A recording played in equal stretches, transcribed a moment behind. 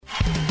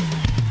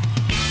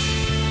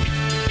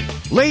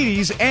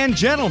Ladies and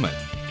gentlemen,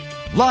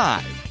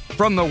 live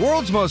from the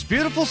world's most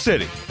beautiful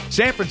city,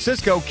 San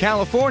Francisco,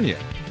 California,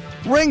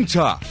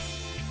 Ringtalk,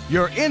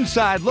 your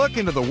inside look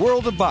into the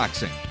world of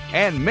boxing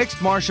and mixed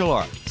martial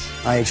arts.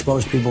 I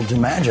expose people to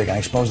magic. I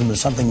expose them to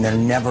something they're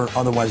never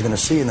otherwise going to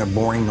see in their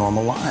boring,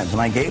 normal lives,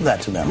 and I gave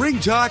that to them.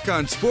 Ringtalk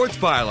on Sports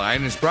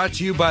Byline is brought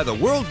to you by the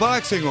World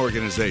Boxing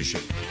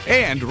Organization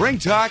and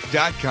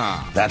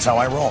Ringtalk.com. That's how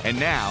I roll. And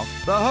now,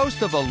 the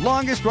host of the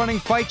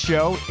longest-running fight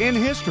show in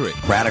history.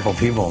 Radical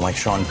people like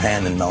Sean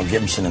Penn and Mel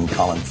Gibson and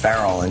Colin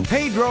Farrell and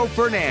Pedro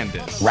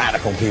Fernandez.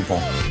 Radical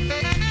people.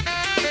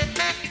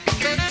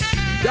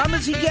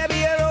 Damas y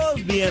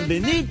caballeros,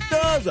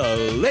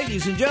 bienvenidos.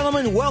 Ladies and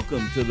gentlemen,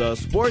 welcome to the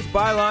Sports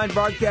Byline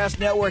Broadcast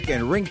Network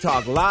and Ring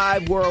Talk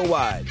Live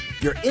Worldwide.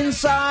 Your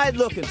inside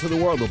look into the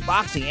world of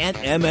boxing and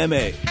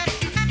MMA.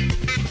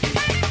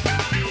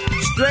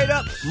 Straight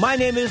up, my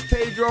name is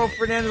Pedro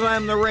Fernandez. I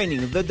am the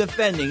reigning, the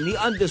defending, the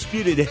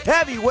undisputed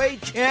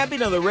heavyweight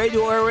champion of the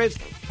radio airwaves,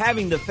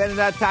 having defended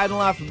that title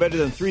now for better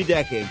than 3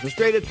 decades. So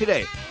straight up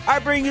today, I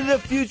bring you the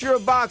future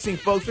of boxing,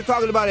 folks. We're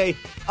talking about a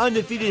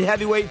undefeated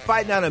heavyweight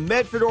fighting out of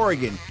Medford,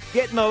 Oregon,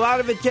 getting a lot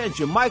of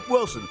attention. Mike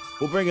Wilson.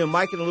 We'll bring in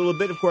Mike in a little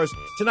bit. Of course,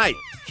 tonight,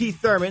 Keith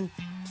Thurman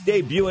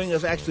debuting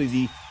as actually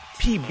the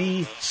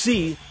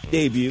PBC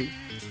debut,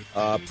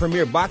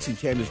 Premier Boxing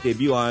Champions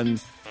debut on.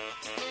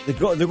 They're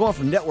going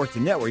from network to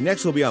network.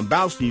 Next will be on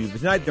Bounce TV. But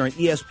tonight they're on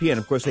ESPN.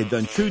 Of course, they've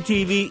done True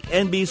TV,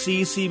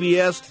 NBC,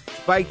 CBS,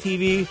 Spike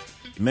TV.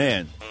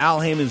 Man, Al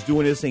Heyman's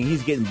doing his thing.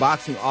 He's getting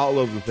boxing all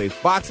over the place.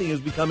 Boxing is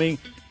becoming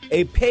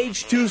a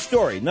page 2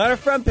 story. Not a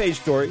front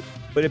page story,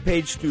 but a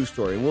page 2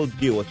 story. And we'll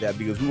deal with that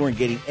because we weren't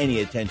getting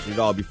any attention at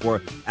all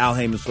before Al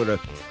Heyman sort of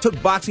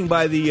took boxing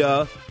by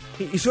the,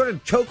 he sort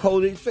of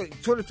chokeholded, he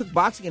sort of took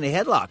boxing in a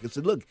headlock and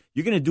said, look,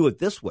 you're going to do it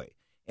this way.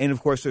 And,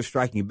 of course, they're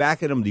striking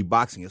back at him, the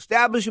boxing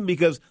establishment,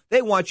 because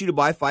they want you to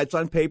buy fights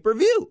on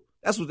pay-per-view.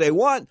 That's what they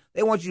want.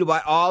 They want you to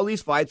buy all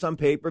these fights on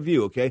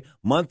pay-per-view, okay?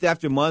 Month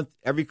after month,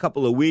 every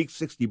couple of weeks,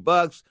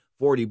 $60,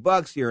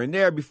 $40 here and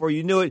there. Before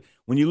you knew it,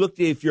 when you looked,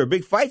 if you're a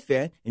big fight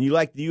fan and you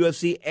like the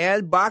UFC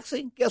and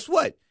boxing, guess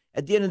what?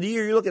 At the end of the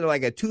year, you're looking at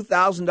like a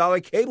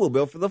 $2,000 cable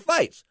bill for the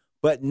fights.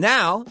 But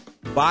now,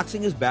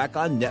 boxing is back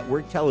on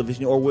network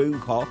television, or what we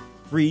call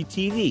free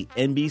TV,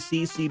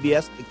 NBC,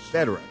 CBS,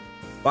 etc.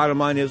 Bottom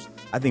line is,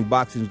 I think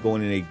boxing is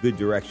going in a good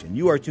direction.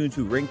 You are tuned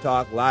to Ring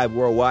Talk Live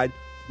Worldwide.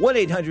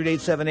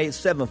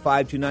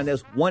 1-800-878-7529.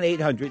 That's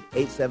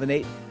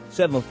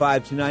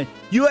 1-800-878-7529.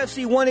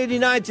 UFC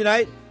 189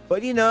 tonight.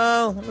 But,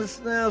 let's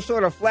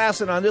sort of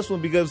flaccid on this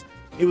one because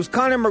it was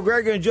Conor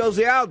McGregor and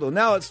Jose Aldo.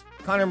 Now it's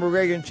Conor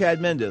McGregor and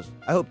Chad Mendes.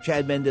 I hope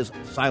Chad Mendes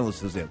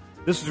silences him.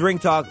 This is Ring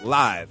Talk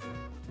Live.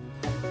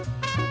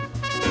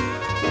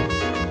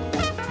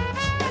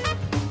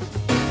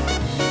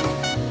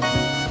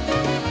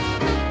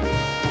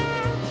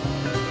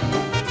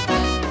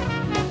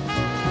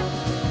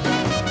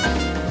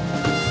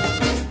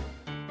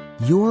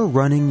 You're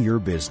running your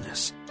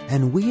business,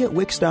 and we at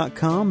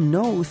Wix.com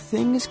know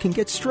things can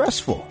get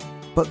stressful.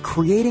 But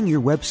creating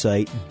your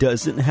website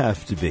doesn't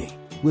have to be.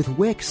 With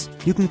Wix,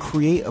 you can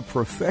create a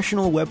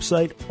professional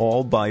website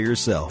all by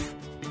yourself.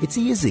 It's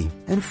easy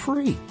and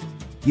free.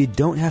 You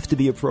don't have to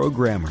be a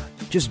programmer.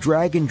 Just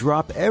drag and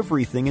drop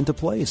everything into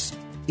place.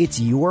 It's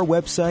your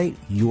website,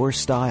 your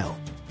style.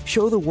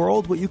 Show the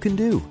world what you can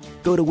do.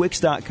 Go to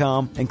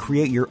Wix.com and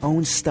create your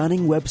own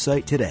stunning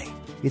website today.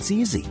 It's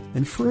easy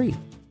and free.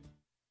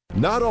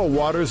 Not all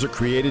waters are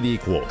created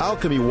equal.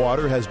 Alchemy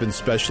Water has been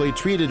specially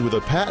treated with a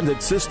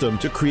patented system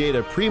to create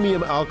a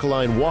premium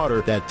alkaline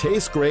water that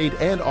tastes great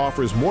and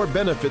offers more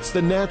benefits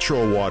than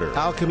natural water.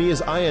 Alchemy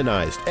is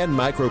ionized and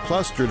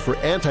microclustered for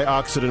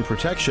antioxidant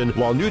protection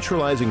while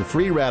neutralizing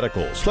free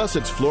radicals. Plus,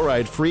 it's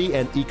fluoride-free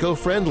and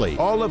eco-friendly.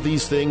 All of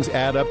these things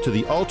add up to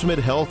the ultimate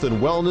health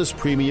and wellness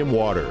premium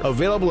water.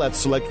 Available at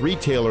select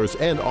retailers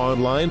and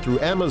online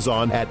through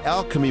Amazon at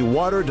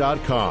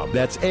alchemywater.com.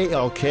 That's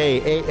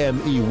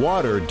ALKAME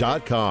water.com.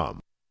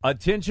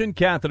 Attention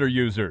catheter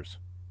users.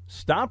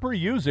 Stop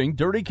reusing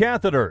dirty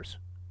catheters.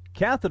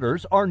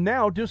 Catheters are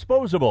now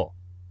disposable.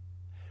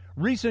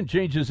 Recent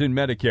changes in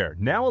Medicare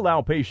now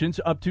allow patients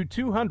up to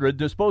 200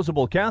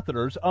 disposable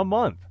catheters a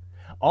month,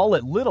 all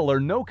at little or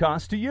no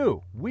cost to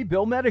you. We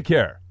bill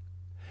Medicare.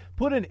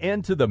 Put an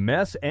end to the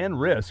mess and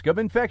risk of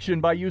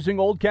infection by using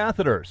old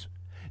catheters.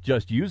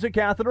 Just use a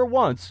catheter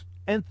once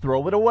and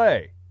throw it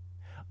away.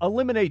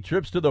 Eliminate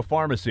trips to the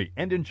pharmacy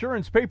and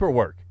insurance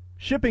paperwork.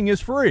 Shipping is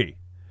free.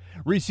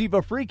 Receive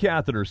a free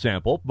catheter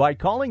sample by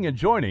calling and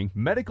joining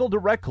Medical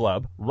Direct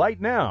Club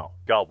right now.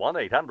 Call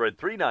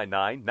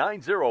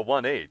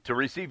 1-800-399-9018 to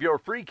receive your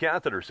free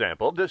catheter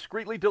sample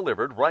discreetly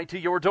delivered right to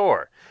your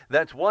door.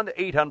 That's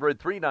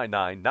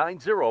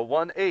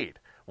 1-800-399-9018.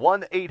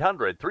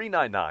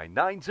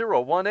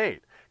 1-800-399-9018.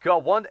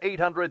 Call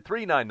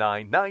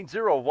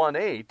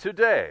 1-800-399-9018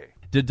 today.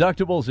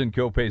 Deductibles and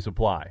copays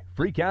apply.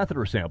 Free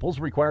catheter samples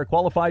require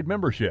qualified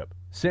membership.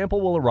 Sample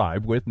will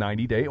arrive with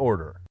 90-day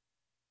order.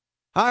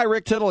 Hi,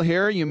 Rick Tittle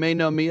here. You may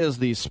know me as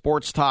the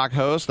sports talk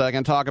host that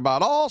can talk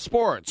about all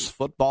sports: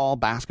 football,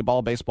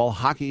 basketball, baseball,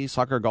 hockey,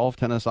 soccer, golf,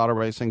 tennis, auto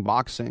racing,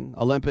 boxing,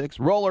 Olympics,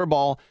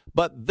 rollerball.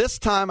 But this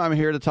time I'm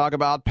here to talk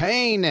about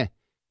pain.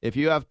 If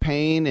you have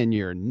pain in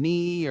your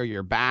knee or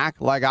your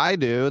back like I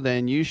do,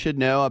 then you should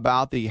know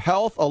about the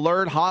Health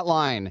Alert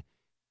Hotline.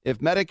 If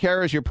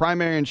Medicare is your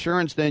primary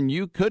insurance, then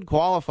you could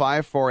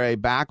qualify for a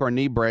back or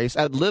knee brace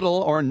at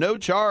little or no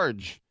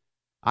charge.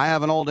 I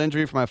have an old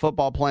injury from my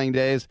football playing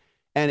days,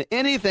 and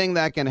anything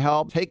that can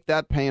help take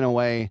that pain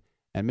away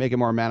and make it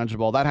more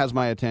manageable, that has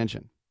my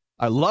attention.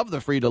 I love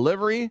the free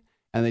delivery,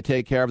 and they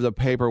take care of the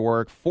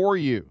paperwork for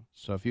you.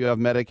 So if you have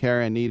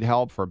Medicare and need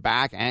help for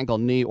back, ankle,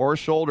 knee, or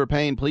shoulder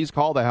pain, please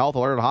call the Health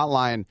Alert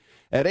Hotline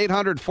at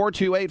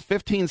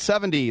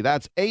 800-428-1570.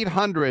 That's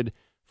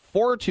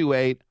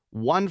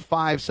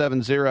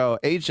 800-428-1570.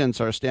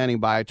 Agents are standing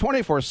by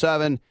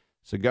 24/7,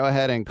 so go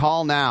ahead and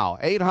call now.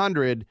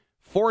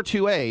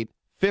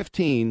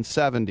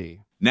 800-428-1570.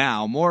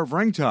 Now, more of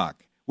Ring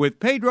Talk with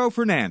Pedro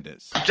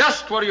Fernandez.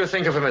 Just what do you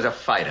think of him as a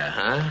fighter,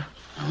 huh?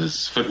 Well,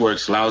 his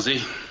footwork's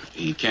lousy.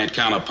 He can't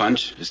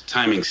counterpunch. His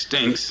timing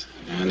stinks.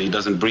 And he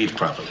doesn't breathe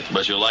properly.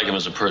 But you like him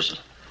as a person.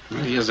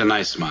 Well, he has a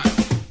nice smile.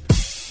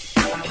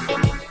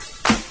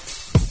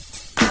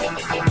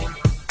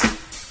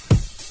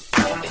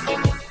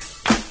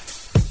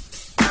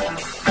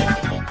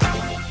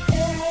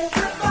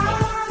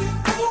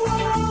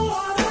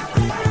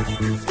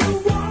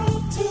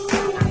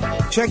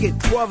 Check it,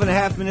 12 and a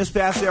half minutes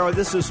past the hour.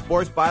 This is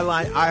Sports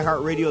Byline,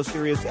 iHeartRadio,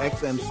 Sirius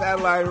XM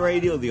Satellite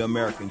Radio, the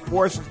American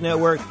Forces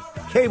Network,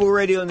 Cable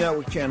Radio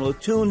Network Channel,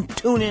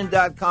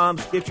 TuneIn.com,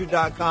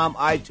 Stitcher.com,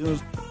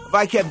 iTunes. If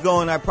I kept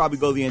going, I'd probably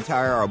go the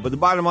entire hour. But the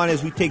bottom line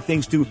is we take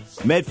things to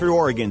Medford,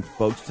 Oregon,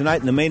 folks.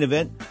 Tonight in the main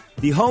event,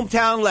 the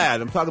hometown lad.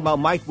 I'm talking about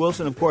Mike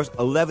Wilson, of course,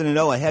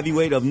 11-0, a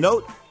heavyweight of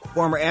note,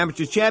 former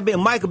amateur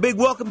champion. Mike, a big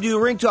welcome to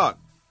you, Ring Talk.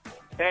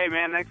 Hey,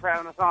 man, thanks for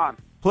having us on.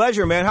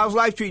 Pleasure, man. How's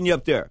life treating you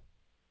up there?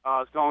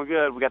 It's going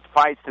good. We got the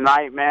fights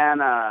tonight, man.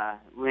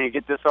 We're going to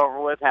get this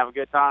over with, have a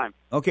good time.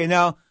 Okay,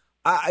 now,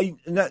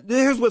 now,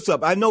 here's what's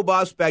up. I know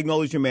Bob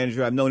Spagnoli's your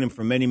manager. I've known him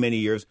for many, many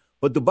years.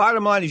 But the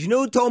bottom line is, you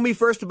know who told me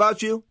first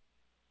about you?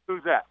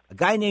 Who's that? A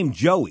guy named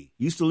Joey.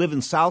 He used to live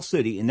in South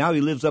City, and now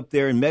he lives up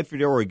there in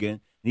Medford, Oregon. And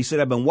he said,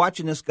 I've been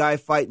watching this guy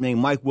fight named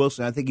Mike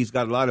Wilson. I think he's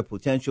got a lot of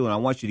potential, and I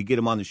want you to get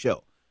him on the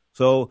show.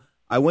 So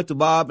I went to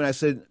Bob, and I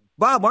said,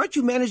 Bob, aren't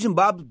you managing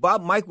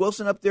Mike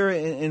Wilson up there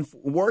in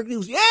Oregon? He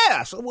was,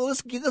 yeah. So, well, let's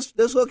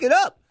hook it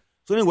up.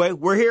 So anyway,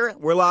 we're here.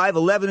 We're live,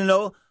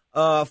 11-0,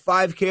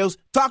 5 KOs.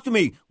 Talk to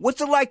me. What's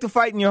it like to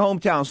fight in your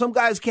hometown? Some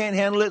guys can't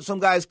handle it. Some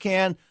guys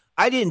can.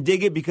 I didn't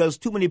dig it because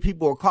too many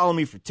people were calling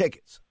me for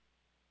tickets.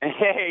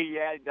 Hey,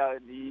 yeah,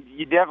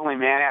 you definitely,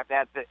 man, have to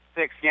have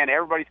thick skin.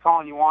 Everybody's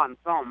calling you wanting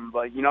something,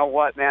 but you know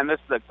what, man? This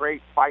is a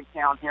great fight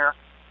town here.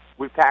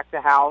 We packed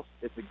the house.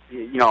 It's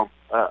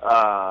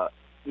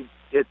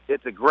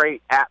it's a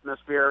great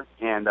atmosphere,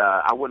 and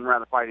I wouldn't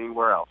rather fight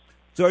anywhere else.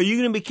 So are you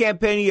going to be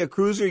campaigning at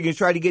cruiser? Are you going to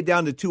try to get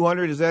down to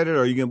 200? Is that it,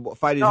 or are you going to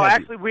fight at heavy? No,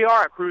 actually, we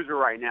are at cruiser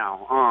right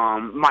now.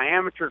 My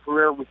amateur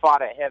career, we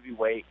fought at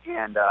heavyweight,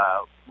 and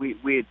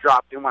we had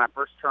dropped in when I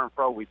first turned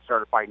pro. We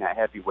started fighting at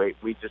heavyweight.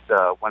 We just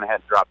went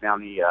ahead and dropped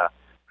down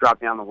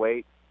the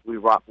weight.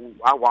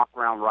 I walk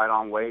around right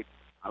on weight.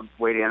 I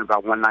weighed in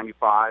about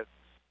 195,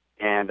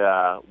 and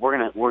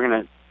we're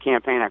gonna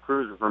campaign at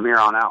cruiser from here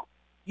on out.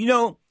 You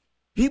know,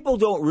 people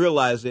don't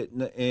realize it,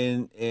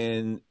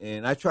 and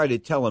I try to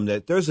tell them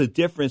that there's a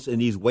difference in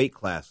these weight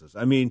classes.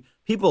 I mean,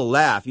 people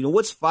laugh. You know,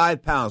 what's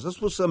 5 pounds?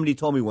 That's what somebody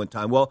told me one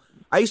time. Well,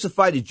 I used to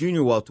fight a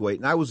junior welterweight,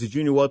 and I was a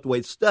junior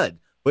welterweight stud.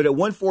 But at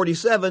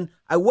 147,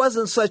 I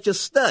wasn't such a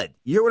stud.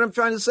 You hear what I'm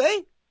trying to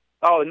say?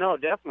 Oh, no,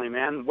 definitely,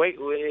 man. Weight,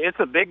 it's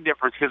a big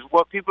difference because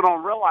what people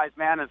don't realize,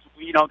 man, is,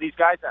 you know, these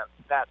guys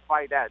that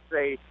fight at,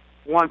 say,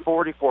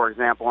 140, for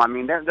example, I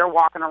mean, they're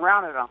walking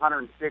around at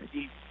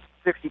 160,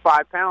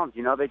 65 pounds.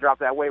 You know, they drop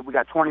that weight. We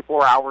got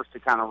 24 hours to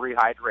kind of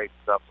rehydrate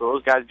and stuff. So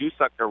those guys do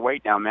suck their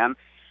weight down, man.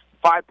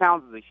 5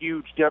 pounds is a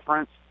huge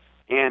difference.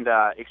 And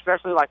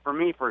especially like for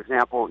me, for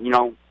example, you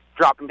know,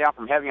 dropping down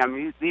from heavy. I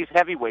mean, these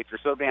heavyweights are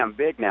so damn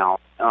big now.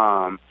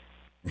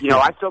 You know,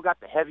 I still got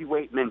the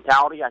heavyweight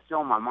mentality. I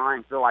still in my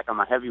mind feel like I'm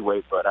a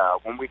heavyweight. But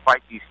when we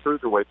fight these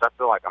cruiserweights, I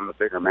feel like I'm the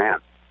bigger man.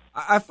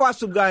 I fought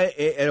some guy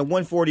at a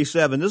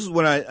 147. This is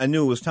when I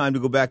knew it was time to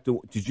go back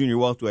to junior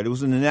welterweight. It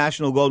was in the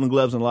National Golden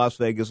Gloves in Las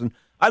Vegas. And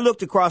I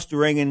looked across the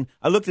ring, and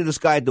I looked at this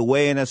guy at the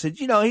weigh, and I said,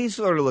 you know, he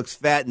sort of looks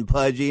fat and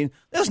pudgy. And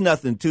there's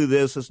nothing to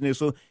this.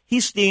 So he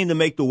steamed to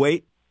make the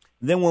weight.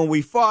 And then when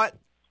we fought,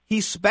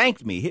 he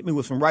spanked me, hit me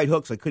with some right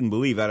hooks I couldn't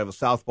believe out of a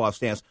southpaw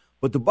stance.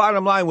 But the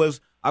bottom line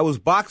was I was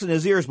boxing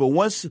his ears, but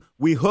once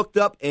we hooked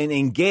up and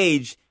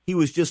engaged, he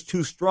was just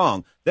too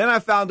strong. Then I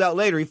found out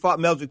later he fought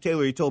Meldrick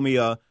Taylor. He told me,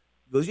 he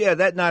goes, yeah,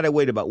 that night I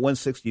weighed about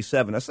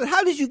 167. I said,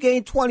 how did you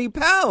gain 20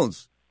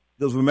 pounds?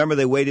 He goes, remember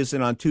they weighed us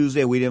in on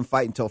Tuesday and we didn't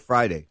fight until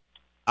Friday.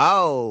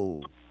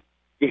 Oh.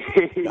 Yeah,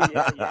 you had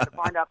to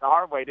find out the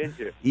hard way, didn't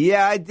you?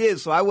 Yeah, I did.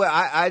 So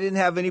I didn't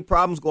have any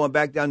problems going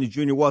back down to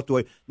junior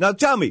welterweight. Now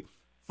tell me,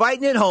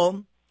 fighting at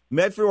home,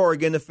 Medford,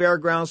 Oregon, the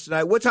fairgrounds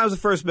tonight. What time's the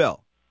first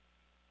bell?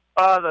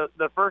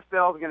 The first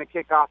bell is going to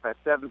kick off at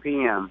 7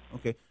 p.m.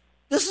 Okay.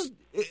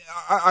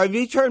 Have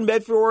you turned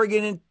Medford,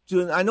 Oregon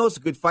into, I know it's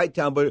a good fight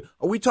town, but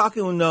are we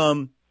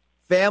talking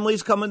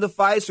families coming to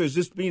fights, or is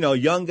this,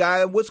 young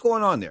guy? What's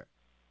going on there?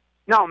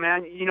 No,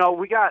 man,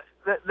 we got,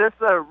 this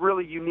is a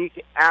really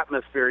unique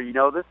atmosphere,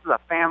 This is a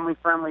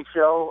family-friendly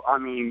show. I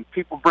mean,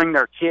 people bring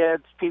their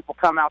kids, people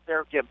come out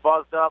there, get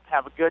buzzed up,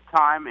 have a good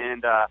time,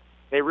 and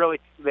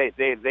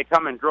they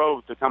come in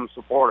droves to come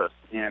support us,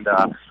 and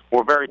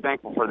we're very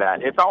thankful for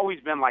that. It's always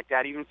been like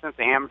that, even since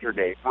the amateur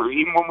days.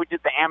 Even when we did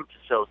the amateur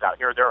shows out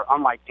here, they're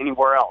unlike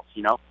anywhere else,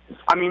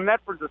 I mean,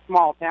 Medford's a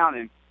small town,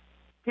 and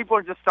people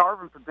are just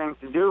starving for things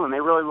to do, and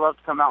they really love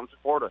to come out and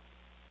support us.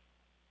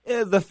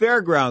 Yeah, the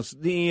fairgrounds,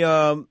 the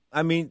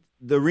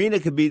arena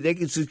they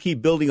could just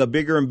keep building a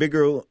bigger and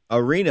bigger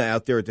arena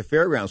out there at the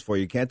fairgrounds for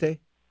you, can't they?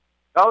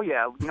 Oh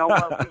yeah, you know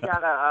what?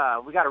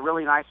 We got a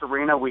really nice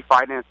arena we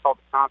fight in. It's called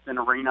the Compton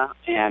Arena,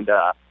 and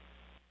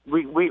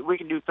we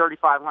can do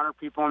 3,500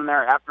 people in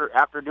there.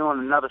 After doing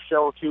another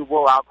show or two,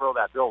 we'll outgrow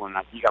that building.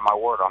 You got my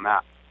word on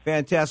that.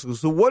 Fantastic.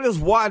 So, what is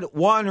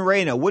Juan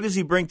Reyna? What does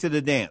he bring to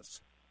the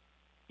dance?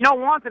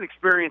 Juan's an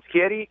experienced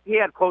kid. He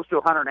had close to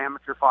 100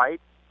 amateur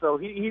fights, so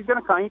he's going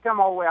to come. He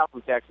come all the way out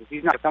from Texas.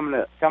 He's not coming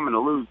to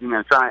lose. He's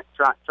going to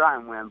try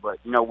and win. But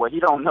what he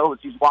don't know is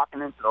he's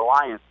walking into the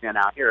lion's den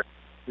out here.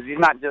 Because he's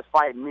not just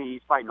fighting me,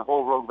 he's fighting the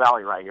whole Rogue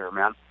Valley right here,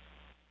 man.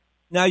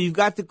 Now, you've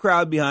got the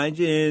crowd behind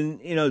you,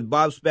 and,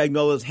 Bob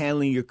Spagnola's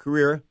handling your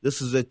career.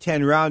 This is a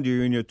 10-rounder.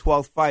 You're in your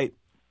 12th fight.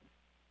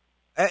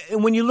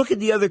 And when you look at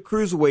the other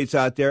cruiserweights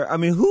out there, I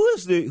mean, who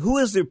is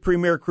the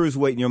premier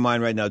cruiserweight in your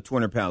mind right now,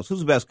 200 pounds? Who's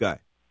the best guy?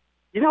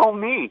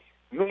 Me.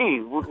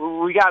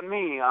 We got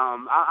me.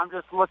 I'm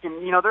just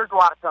looking, there's a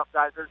lot of tough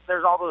guys.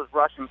 There's all those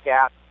Russian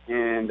cats,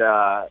 and,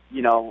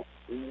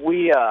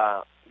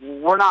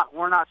 we're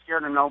not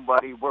scared of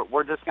nobody.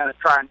 We're just going to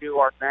try and do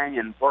our thing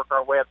and work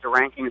our way up the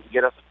rankings to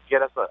get us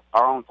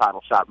our own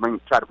title shot.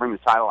 Try to bring the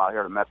title out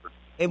here to Medford.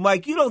 Hey,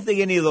 Mike, you don't think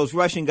any of those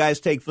Russian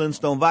guys take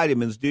Flintstone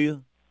vitamins, do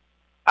you?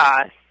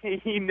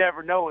 You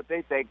never know what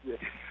they take.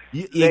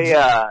 You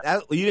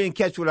didn't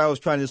catch what I was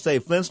trying to say.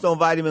 Flintstone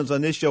vitamins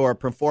on this show are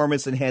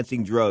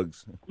performance-enhancing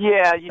drugs.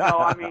 Yeah,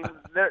 I mean,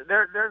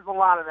 there's a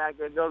lot of that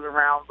that goes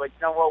around, but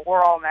you know what?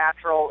 We're all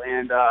natural,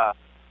 and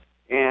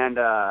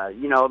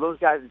those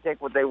guys will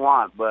take what they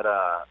want, but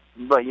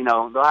they'll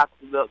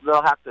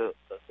have to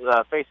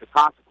face the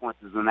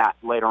consequences in that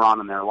later on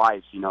in their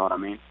lives. You know what I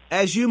mean?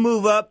 As you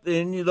move up,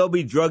 and there'll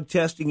be drug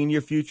testing in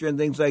your future and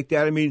things like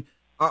that. I mean,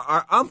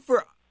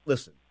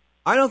 listen.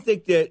 I don't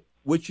think that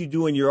what you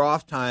do in your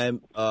off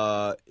time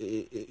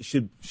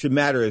should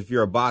matter if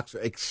you're a boxer,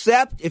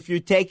 except if you're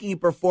taking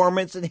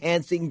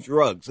performance-enhancing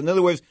drugs. In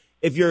other words,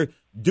 if you're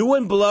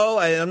doing blow,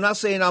 I'm not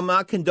saying I'm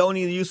not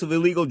condoning the use of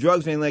illegal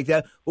drugs or anything like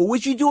that, but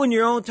what you do in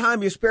your own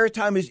time, your spare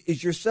time,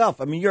 is yourself.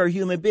 I mean, you're a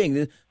human being.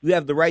 You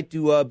have the right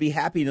to be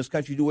happy in this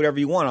country, do whatever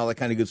you want, all that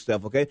kind of good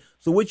stuff, okay?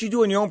 So what you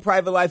do in your own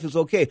private life is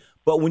okay.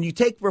 But when you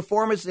take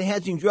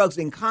performance-enhancing drugs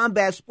in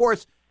combat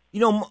sports,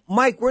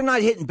 Mike, we're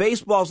not hitting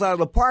baseballs out of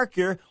the park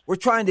here. We're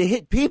trying to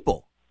hit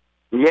people.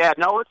 Yeah,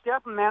 no, it's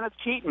definitely, man, it's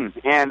cheating.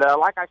 And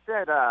like I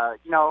said,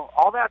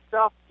 all that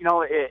stuff,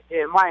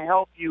 it might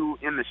help you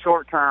in the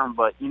short term,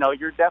 but,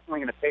 you're definitely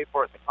going to pay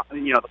for it.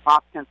 The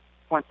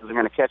consequences are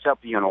going to catch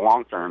up to you in the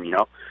long term,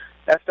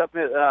 That stuff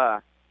is,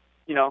 they're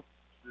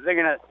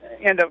going to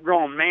end up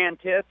growing man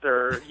tits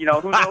or,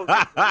 who knows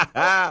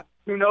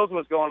who knows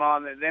what's going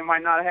on. They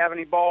might not have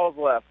any balls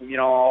left,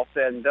 all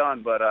said and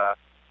done, but,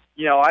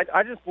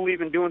 I just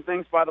believe in doing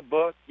things by the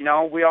book. We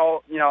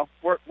all,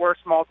 we're a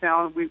small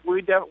town.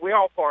 We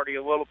all party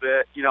a little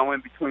bit,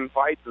 in between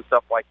fights and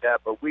stuff like that.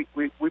 But we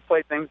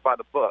play things by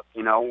the book.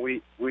 We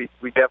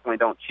definitely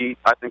don't cheat.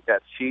 I think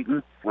that's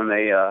cheating when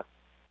they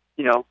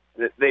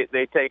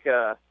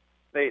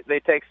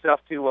take stuff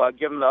to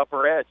give them the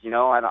upper edge. I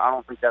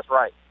don't think that's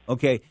right.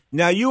 Okay.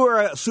 Now, you were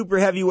a super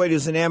heavyweight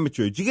as an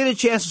amateur. Did you get a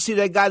chance to see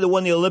that guy that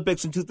won the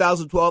Olympics in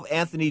 2012,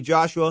 Anthony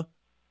Joshua?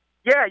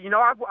 Yeah,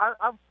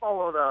 I've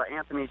followed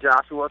Anthony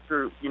Joshua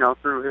through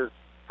his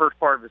first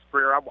part of his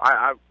career.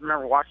 I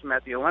remember watching him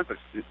at the Olympics.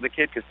 The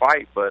kid could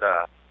fight, but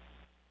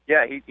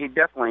yeah, he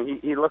definitely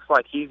he looks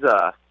like he's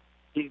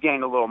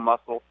gained a little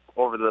muscle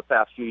over the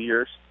past few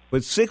years.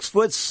 But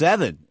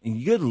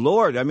 6'7", good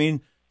Lord! I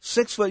mean,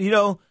 6 foot.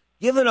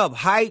 Giving up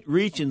height,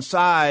 reach, and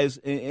size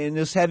in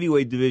this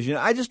heavyweight division,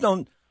 I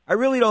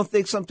really don't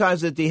think sometimes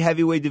that the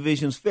heavyweight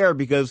division's fair,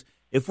 because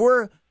if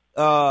we're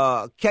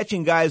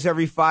catching guys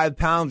every 5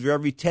 pounds or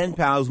every 10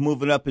 pounds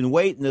moving up in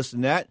weight and this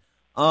and that,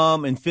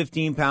 and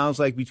 15 pounds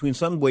like between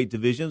some weight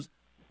divisions,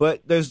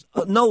 but there's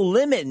no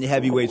limit in the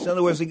heavyweights. In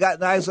other words, they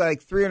got guys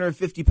like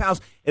 350 pounds.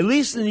 At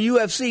least in the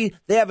UFC,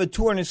 they have a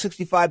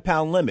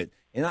 265-pound limit.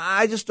 And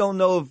I just don't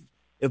know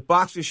if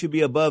boxers should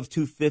be above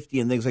 250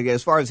 and things like that.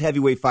 As far as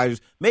heavyweight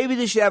fighters, maybe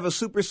they should have a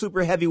super,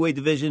 super heavyweight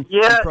division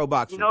in pro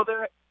boxing.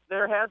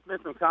 There has been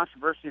some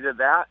controversy to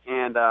that,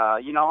 and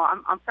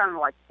I'm kind of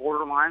like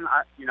borderline.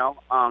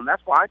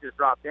 That's why I just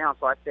dropped down,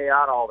 so I stay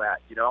out of all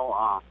that.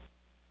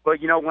 But,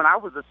 when I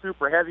was a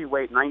super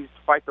heavyweight and I used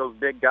to fight those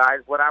big guys,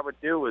 what I would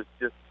do is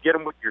just get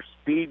them with your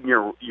speed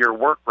and your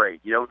work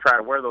rate. Try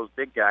to wear those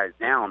big guys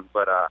down.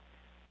 But,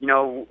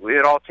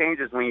 it all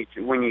changes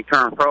when you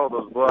turn pro.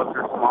 Those gloves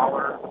are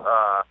smaller,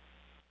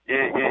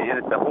 and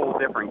it's a whole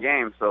different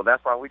game. So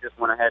that's why we just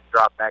went ahead and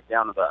dropped back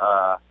down to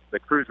the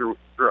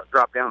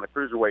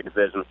cruiserweight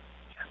division.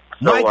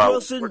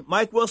 So,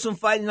 Mike Wilson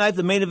fighting tonight,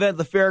 the main event at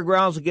the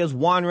Fairgrounds against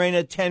Juan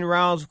Reyna, 10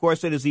 rounds. Of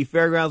course, it is the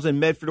Fairgrounds in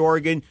Medford,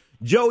 Oregon.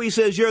 Joey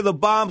says you're the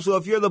bomb, so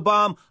if you're the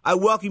bomb, I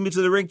welcome you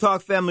to the Ring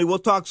Talk family. We'll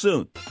talk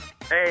soon.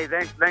 Hey,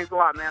 thanks a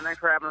lot, man. Thanks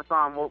for having us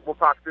on. We'll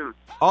talk soon.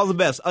 All the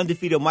best.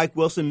 Undefeated Mike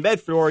Wilson,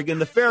 Medford, Oregon,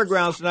 the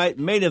Fairgrounds tonight,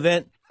 main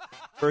event,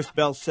 first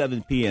bell,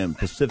 7 p.m.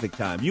 Pacific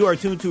time. You are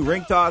tuned to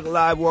Ring Talk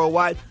Live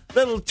Worldwide.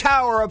 Little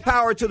Tower of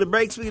Power to the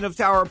break. Speaking of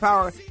Tower of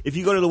Power, if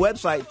you go to the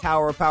website,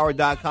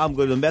 towerofpower.com,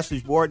 go to the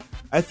message board,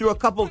 I threw a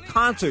couple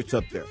concerts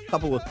up there, a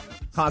couple of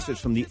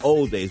concerts from the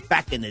old days,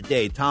 back in the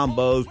day, Tom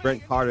Bowes,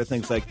 Brent Carter,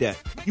 things like that.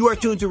 You are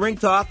tuned to Ring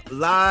Talk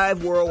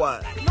Live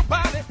Worldwide.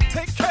 Nobody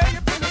take care of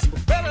your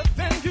business better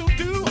than you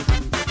do.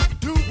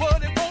 Do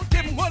what it won't,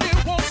 give him what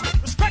it wants.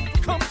 Respect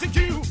will come to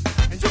you,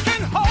 and you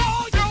can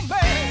hold your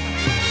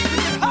man. You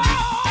can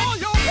hold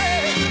your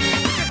man.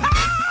 You can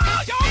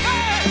hold your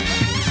man.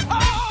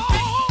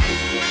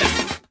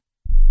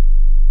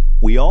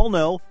 We all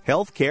know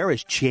healthcare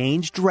has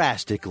changed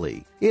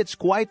drastically. It's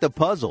quite the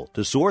puzzle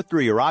to sort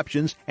through your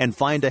options and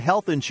find a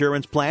health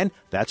insurance plan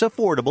that's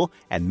affordable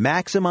and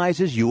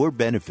maximizes your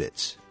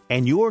benefits.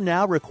 And you're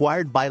now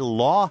required by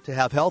law to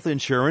have health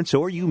insurance,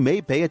 or you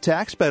may pay a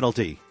tax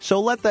penalty.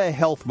 So let the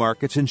Health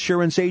Markets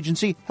Insurance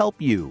Agency help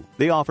you.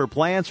 They offer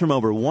plans from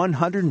over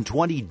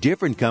 120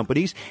 different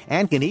companies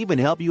and can even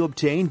help you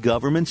obtain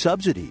government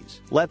subsidies.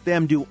 Let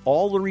them do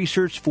all the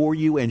research for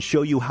you and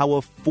show you how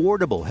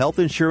affordable health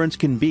insurance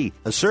can be,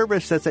 a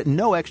service that's at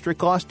no extra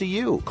cost to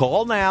you.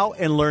 Call now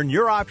and learn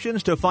your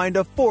options to find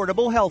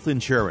affordable health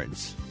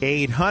insurance.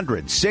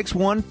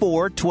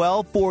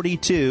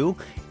 800-614-1242.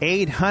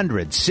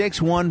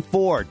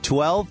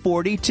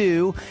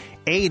 800-614-1242.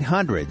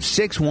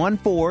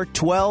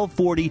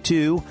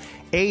 800-614-1242.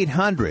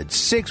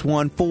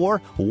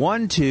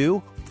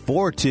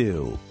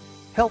 800-614-1242.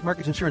 Health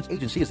Markets Insurance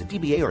Agency is a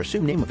DBA or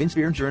assumed name of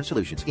Insphere Insurance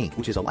Solutions, Inc.,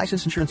 which is a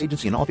licensed insurance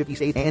agency in all 50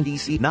 states and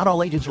D.C. Not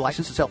all agents are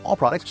licensed to sell all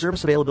products.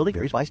 Service availability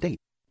varies by state.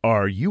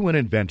 Are you an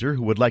inventor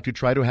who would like to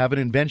try to have an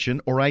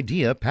invention or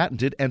idea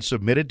patented and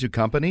submitted to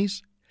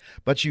companies,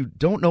 but you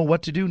don't know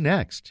what to do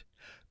next?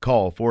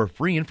 Call for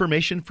free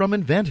information from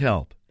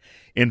InventHelp.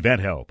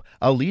 InventHelp,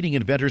 a leading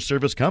inventor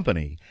service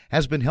company,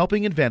 has been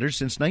helping inventors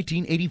since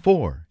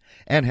 1984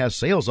 and has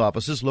sales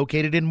offices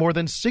located in more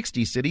than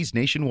 60 cities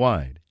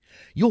nationwide.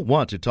 You'll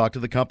want to talk to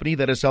the company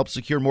that has helped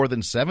secure more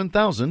than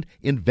 7,000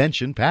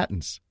 invention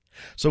patents.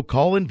 So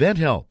call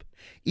InventHelp.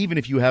 Even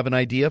if you have an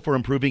idea for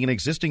improving an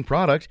existing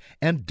product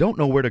and don't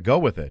know where to go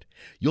with it,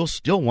 you'll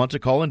still want to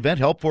call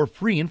InventHelp for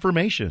free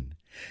information.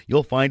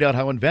 You'll find out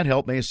how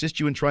InventHelp may assist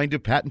you in trying to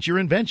patent your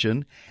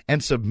invention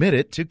and submit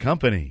it to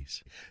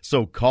companies.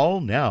 So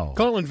call now.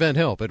 Call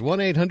InventHelp at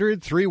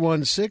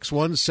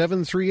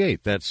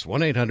 1-800-316-1738. That's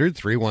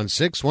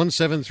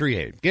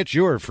 1-800-316-1738. Get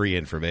your free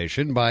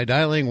information by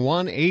dialing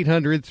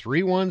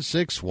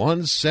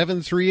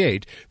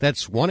 1-800-316-1738.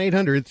 That's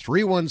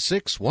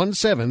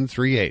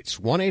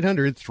 1-800-316-1738.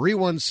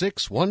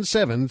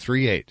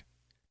 1-800-316-1738.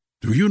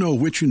 Do you know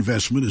which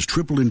investment has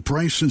tripled in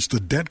price since the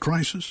debt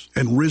crisis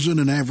and risen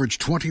an average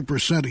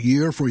 20% a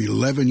year for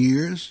 11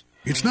 years?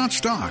 It's not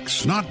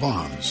stocks, not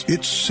bonds,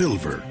 it's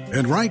silver.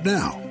 And right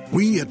now,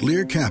 we at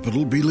Lear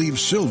Capital believe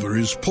silver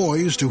is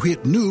poised to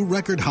hit new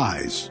record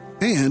highs.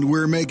 And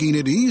we're making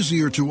it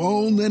easier to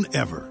own than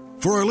ever.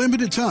 For a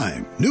limited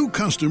time, new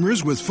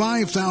customers with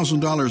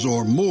 $5,000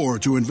 or more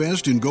to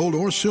invest in gold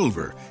or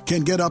silver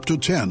can get up to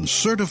 10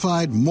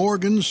 certified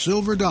Morgan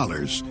silver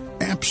dollars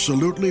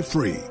absolutely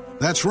free.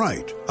 That's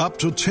right, up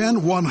to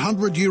 10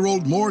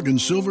 100-year-old Morgan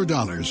silver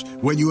dollars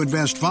when you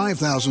invest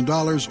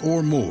 $5,000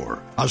 or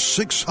more. A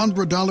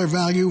 $600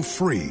 value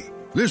free.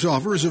 This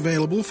offer is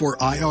available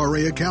for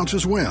IRA accounts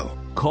as well.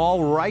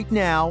 Call right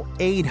now,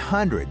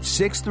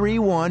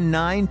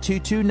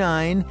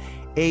 800-631-9229,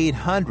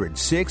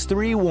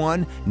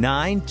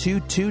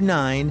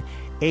 800-631-9229,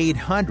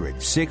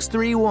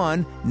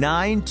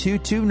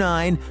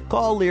 800-631-9229.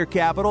 Call Lear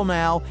Capital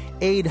now,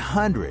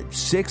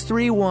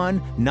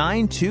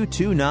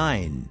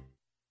 800-631-9229.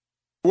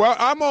 Well,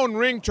 I'm on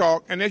Ring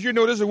Talk, and as you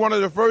know, this is one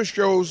of the first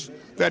shows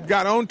that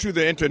got onto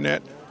the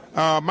internet.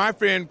 My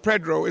friend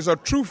Pedro is a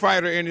true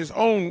fighter in his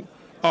own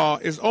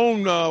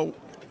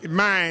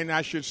mind,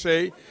 I should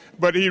say.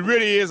 But he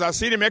really is. I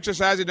seen him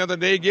exercising the other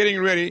day,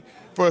 getting ready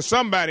for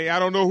somebody. I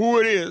don't know who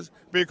it is,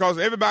 because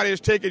everybody is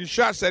taking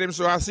shots at him,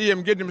 so I see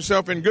him getting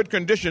himself in good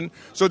condition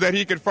so that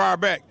he could fire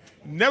back.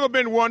 Never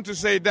been one to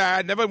say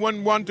die, never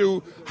been one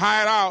to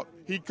hide out.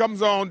 He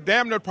comes on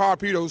damn near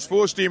torpedoes,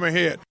 full steam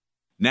ahead.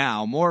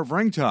 Now, more of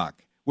Ring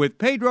Talk with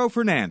Pedro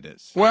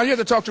Fernandez. Well, you have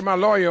to talk to my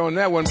lawyer on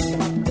that one.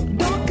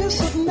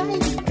 Darkest of night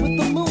with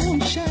the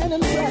moon shining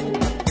bright.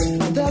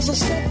 There's a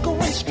set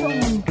going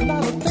strong, a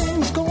lot of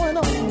things going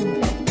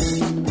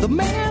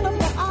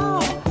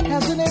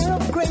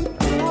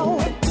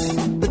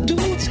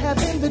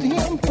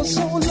him for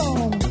so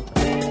long.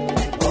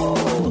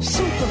 Oh,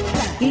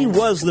 Superfly. He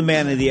was the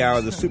man of the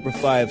hour, the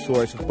Superfly of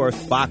sorts, of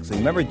course, boxing.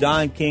 Remember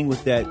Don King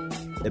with that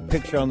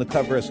picture on the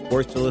cover of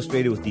Sports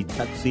Illustrated with the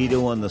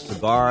tuxedo and the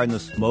cigar and the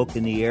smoke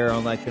in the air,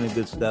 all that kind of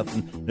good stuff.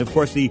 And of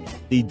course, the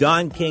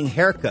Don King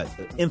haircut,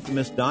 the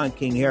infamous Don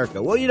King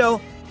haircut. Well, you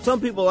know, some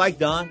people like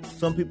Don,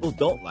 some people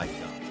don't like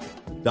Don.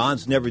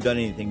 Don's never done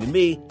anything to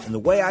me, and the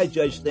way I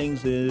judge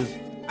things is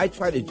I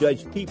try to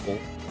judge people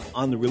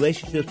on the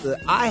relationships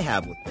that I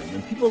have with them.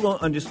 And people don't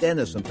understand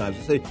this sometimes.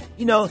 They say,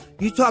 you know,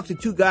 you talk to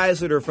two guys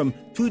that are from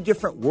two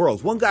different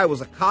worlds. One guy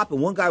was a cop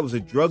and one guy was a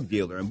drug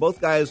dealer, and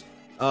both guys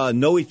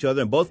know each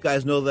other, and both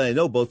guys know that I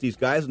know both these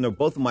guys, and they're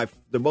both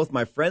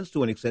my friends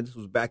to an extent. This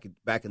was back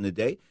in the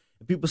day.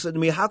 And people said to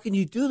me, how can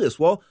you do this?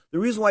 Well, the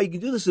reason why you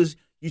can do this is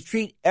you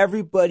treat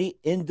everybody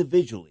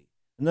individually.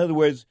 In other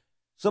words,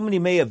 somebody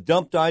may have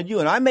dumped on you,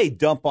 and I may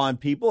dump on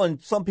people,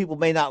 and some people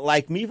may not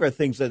like me for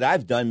things that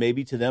I've done,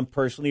 maybe to them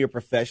personally or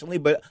professionally.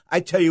 But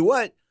I tell you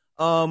what,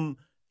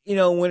 you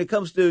know, when it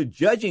comes to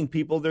judging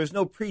people, there's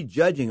no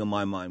prejudging in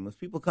my mind. When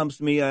people comes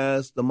to me,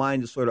 the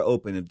mind is sort of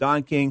open. And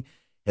Don King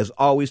has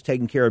always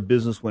taken care of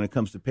business when it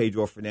comes to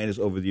Pedro Fernandez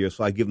over the years,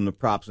 so I give him the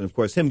props. And, of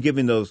course, him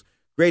giving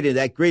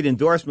that great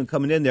endorsement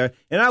coming in there.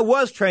 And I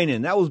was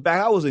training. I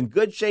was in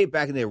good shape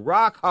back in there,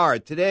 rock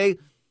hard. Today,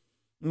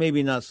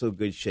 maybe not so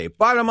good shape.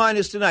 Bottom line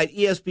is tonight,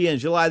 ESPN,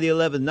 July the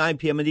 11th, 9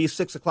 p.m. and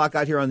 6 o'clock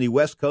out here on the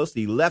West Coast,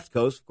 the left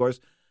coast, of course.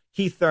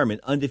 Keith Thurman,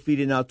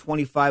 undefeated now,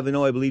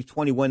 25-0, I believe,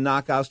 21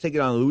 knockouts.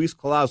 Taking on Luis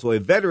Collazo, a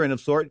veteran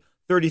of sort,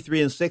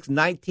 33-6,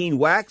 19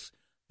 whacks.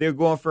 They're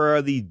going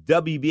for the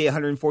WBA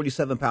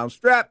 147-pound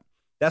strap.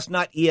 That's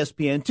not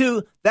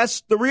ESPN2.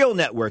 That's the real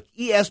network,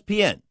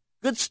 ESPN.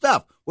 Good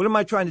stuff. What am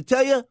I trying to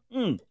tell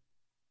you?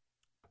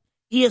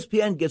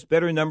 ESPN gets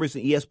better numbers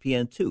than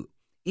ESPN2.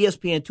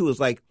 ESPN2 is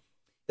like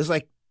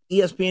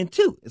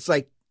ESPN2. It's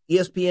like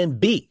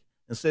ESPN-B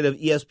instead of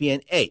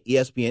ESPN-A.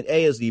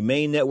 ESPN-A is the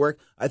main network.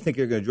 I think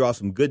they're going to draw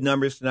some good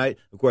numbers tonight.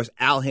 Of course,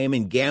 Al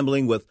Heyman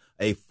gambling with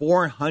a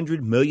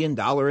 $400 million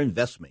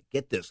investment.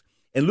 Get this.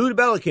 And Lou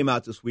DiBella came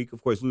out this week.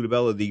 Of course, Lou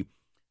DiBella,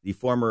 the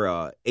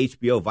former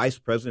HBO vice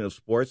president of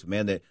sports, a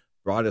man that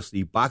brought us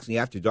the Boxing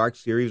After Dark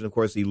series, and, of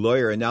course, the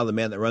lawyer and now the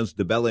man that runs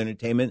DiBella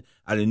Entertainment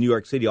out of New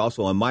York City,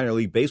 also a minor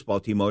league baseball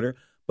team owner.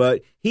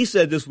 But he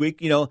said this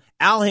week, you know,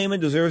 Al Heyman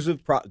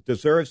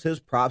deserves his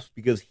props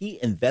because he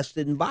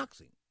invested in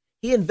boxing.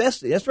 He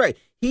invested. That's right.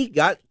 He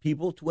got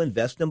people to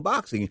invest in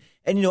boxing.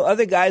 And, you know,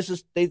 other guys,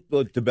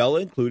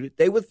 DiBella included,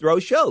 they would throw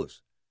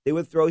shows.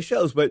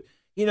 But,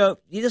 you know,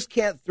 you just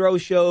can't throw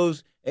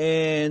shows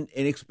and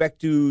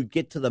expect to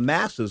get to the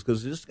masses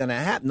because it's just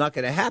not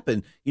going to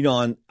happen, you know,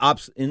 on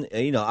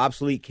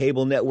obsolete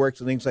cable networks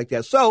and things like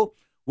that. So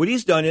what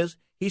he's done is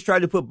he's tried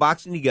to put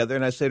boxing together,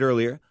 and I said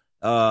earlier,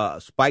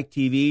 Spike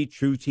TV,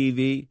 True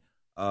TV,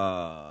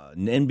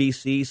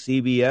 NBC,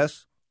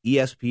 CBS,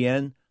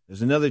 ESPN.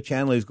 There's another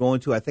channel he's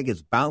going to. I think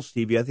it's Bounce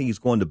TV. I think he's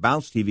going to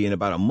Bounce TV in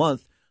about a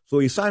month. So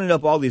he's signing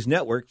up all these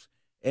networks.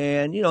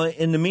 And, you know,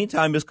 in the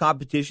meantime, his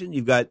competition,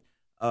 you've got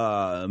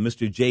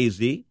Mr.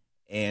 Jay-Z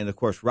and, of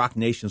course, Rock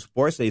Nation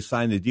Sports. They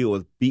signed a deal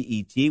with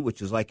BET, which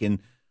is like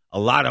in a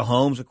lot of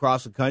homes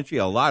across the country,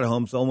 a lot of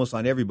homes almost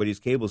on everybody's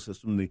cable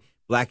system, the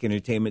Black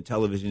Entertainment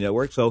Television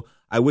Network. So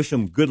I wish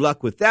him good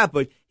luck with that.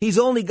 But he's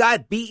only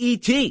got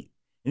BET, and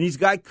he's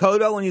got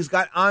Cotto, and he's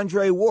got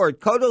Andre Ward.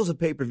 Cotto's a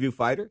pay-per-view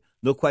fighter,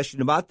 no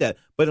question about that.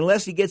 But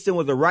unless he gets in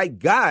with the right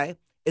guy,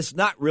 it's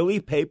not really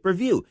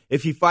pay-per-view.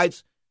 If he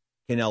fights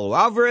Canelo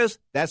Alvarez,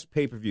 that's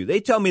pay-per-view.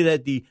 They tell me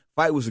that the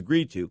fight was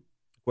agreed to.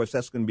 Of course,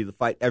 that's going to be the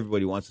fight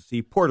everybody wants to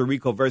see. Puerto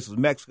Rico versus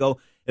Mexico.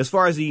 As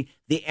far as the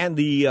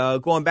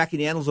going back in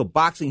the annals of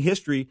boxing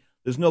history,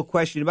 there's no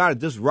question about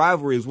it. This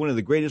rivalry is one of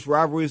the greatest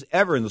rivalries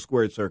ever in the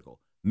squared circle.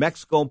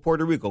 Mexico and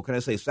Puerto Rico. Can I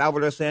say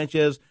Salvador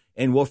Sanchez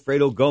and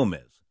Wilfredo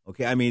Gomez?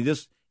 Okay, I mean,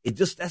 that's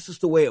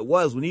just the way it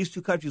was. When these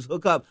two countries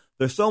hook up,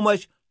 there's so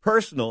much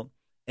personal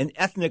and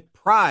ethnic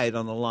pride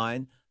on the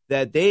line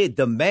that they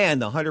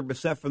demand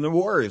 100% from the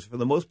Warriors. For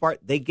the most part,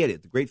 they get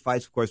it. The great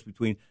fights, of course,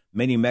 between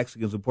many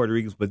Mexicans and Puerto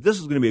Ricans. But this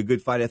is going to be a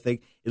good fight, I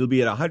think. It'll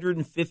be at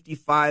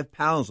 155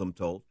 pounds, I'm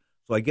told.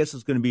 So I guess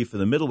it's going to be for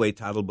the middleweight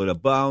title, but a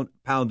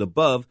pound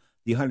above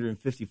the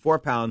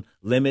 154-pound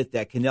limit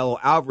that Canelo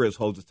Alvarez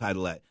holds the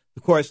title at.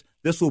 Of course,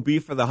 this will be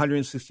for the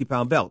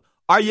 160-pound belt.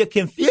 Are you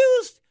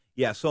confused?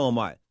 Yeah, so am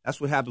I.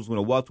 That's what happens when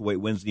a welterweight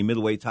wins the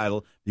middleweight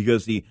title,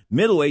 because the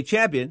middleweight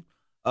champion,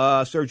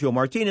 Sergio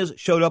Martinez,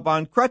 showed up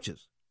on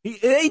crutches. He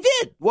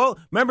did. Well,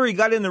 remember he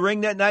got in the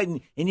ring that night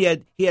and he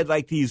had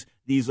like these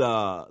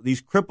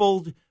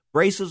crippled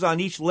braces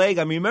on each leg.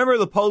 I mean, remember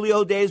the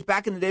polio days,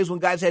 back in the days when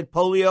guys had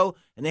polio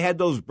and they had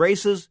those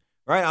braces,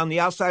 right, on the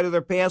outside of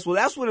their pants? Well,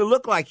 that's what it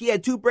looked like. He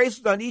had 2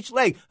 braces on each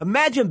leg.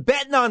 Imagine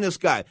betting on this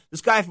guy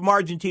from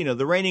Argentina,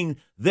 the reigning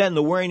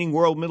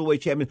world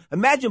middleweight champion.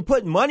 Imagine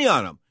putting money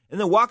on him and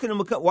then watching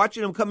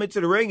him come into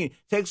the ring and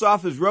takes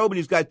off his robe and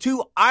he's got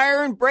 2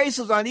 iron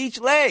braces on each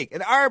leg.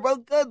 And oh,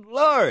 good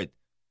Lord.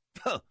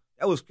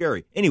 That was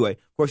scary. Anyway,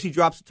 of course, he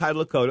drops the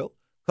title of Cotto.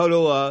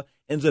 Cotto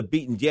ends up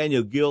beating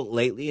Daniel Gill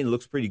lately and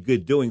looks pretty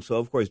good doing so.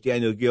 Of course,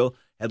 Daniel Gill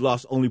had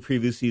lost only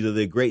previously to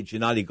the great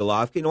Gennady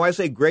Golovkin. When I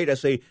say great, I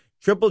say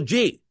Triple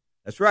G.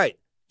 That's right.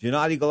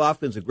 Gennady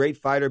Golovkin's a great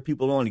fighter.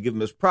 People don't want to give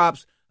him his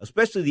props,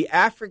 especially the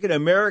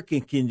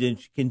African-American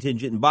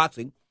contingent in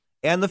boxing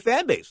and the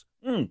fan base.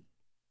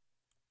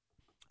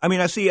 I mean,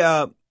 I see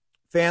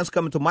fans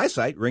coming to my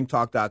site,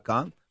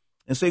 ringtalk.com,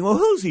 and saying, well,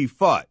 who's he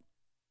fought?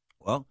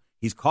 Well,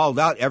 he's called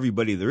out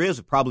everybody there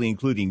is, probably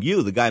including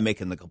you, the guy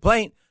making the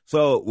complaint.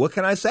 So what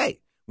can I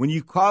say? When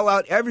you call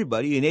out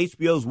everybody and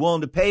HBO's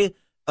willing to pay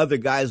other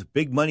guys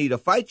big money to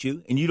fight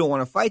you and you don't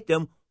want to fight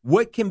them,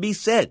 what can be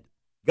said?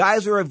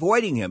 Guys are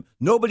avoiding him.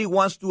 Nobody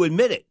wants to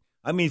admit it.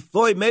 I mean,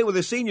 Floyd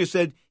Mayweather Sr.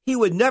 said he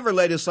would never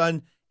let his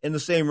son in the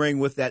same ring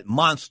with that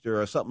monster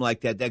or something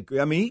like that.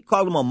 I mean, he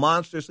called him a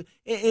monster,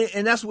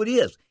 and that's what he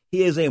is.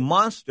 He is a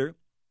monster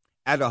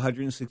at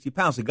 160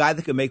 pounds. A guy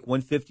that can make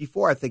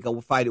 154. I think I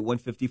will fight at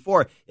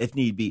 154 if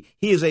need be.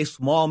 He is a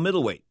small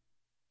middleweight.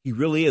 He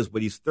really is,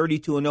 but he's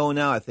 32-0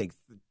 now, I think,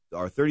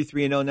 or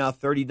 33-0 now,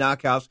 30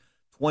 knockouts,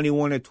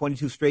 21 or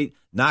 22 straight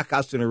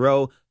knockouts in a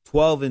row,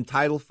 12 in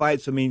title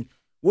fights. I mean,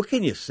 what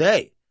can you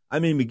say? I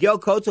mean, Miguel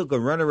Cotto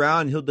can run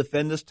around and he'll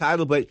defend this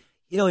title, but,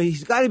 you know,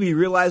 he's got to be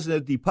realizing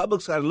that the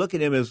public's got to look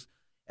at him as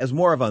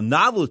more of a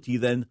novelty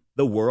than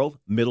the world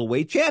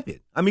middleweight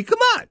champion. I mean, come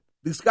on.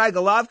 This guy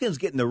Golovkin's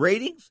getting the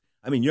ratings.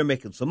 I mean, you're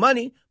making some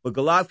money, but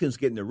Golovkin's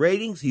getting the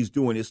ratings. He's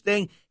doing his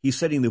thing. He's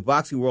setting the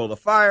boxing world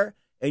afire,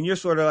 and you're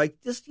sort of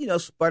like just, you know,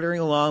 sputtering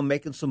along,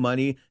 making some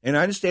money. And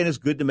I understand it's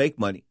good to make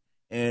money.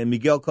 And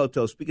Miguel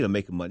Cotto, speaking of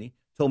making money,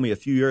 told me a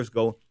few years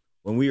ago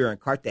when we were in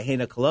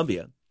Cartagena,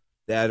 Colombia,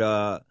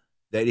 that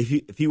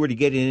if he were to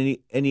get in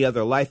any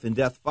other life and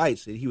death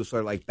fights, that he would sort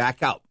of like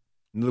back out.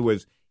 In other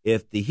words,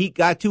 if the heat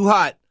got too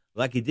hot,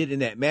 like he did in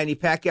that Manny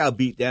Pacquiao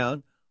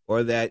beatdown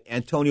or that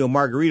Antonio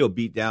Margarito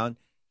beatdown,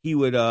 he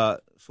would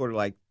sort of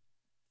like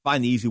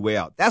find the easy way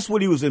out. That's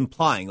what he was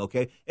implying,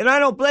 okay? And I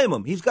don't blame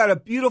him. He's got a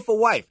beautiful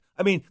wife.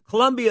 I mean,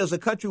 Colombia is a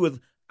country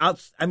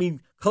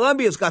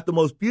Colombia's got the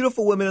most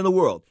beautiful women in the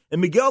world.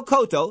 And Miguel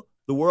Cotto,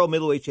 the world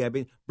middleweight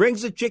champion,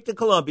 brings a chick to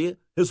Colombia,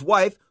 his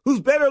wife, who's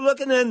better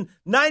looking than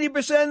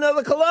 90% of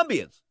the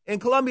Colombians.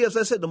 And Colombia, as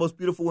I said, the most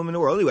beautiful woman in the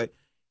world. Anyway,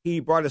 he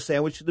brought a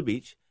sandwich to the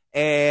beach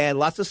and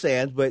lots of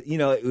sand, but, you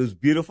know, it was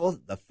beautiful.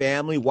 The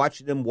family,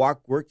 watching them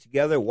walk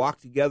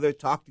together,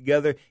 talk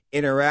together,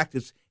 interact.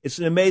 It's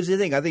an amazing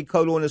thing. I think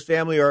Cotto and his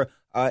family are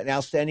an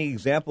outstanding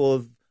example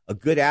of a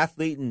good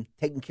athlete and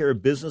taking care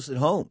of business at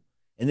home.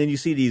 And then you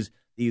see these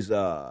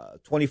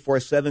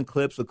 24/7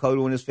 clips of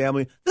Cotto and his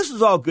family. This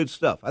is all good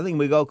stuff. I think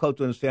Miguel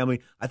Cotto and his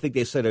family, I think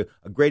they set a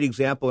great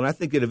example. And I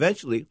think that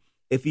eventually,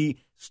 if he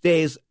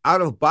stays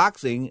out of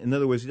boxing, in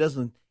other words, he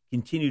doesn't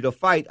continue to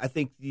fight, I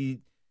think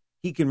he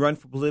can run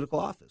for political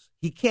office.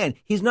 He can.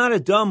 He's not a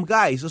dumb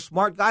guy. He's a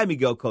smart guy,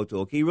 Miguel Cotto.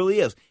 Okay, he really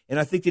is. And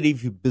I think that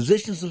if he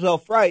positions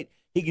himself right,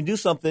 he can do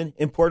something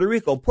in Puerto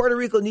Rico. Puerto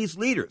Rico needs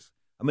leaders.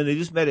 I mean, they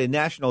just made a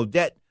national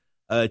debt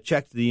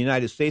check to the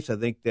United States, I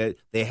think, that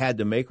they had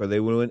to make, or they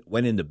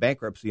went into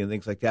bankruptcy and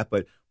things like that.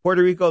 But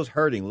Puerto Rico's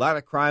hurting. A lot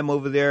of crime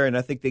over there, and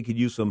I think they could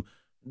use some.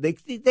 They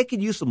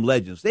could use some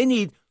legends. They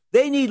need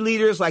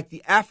leaders like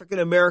the African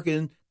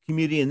American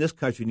community in this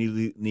country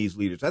needs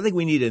leaders. I think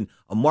we need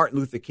a Martin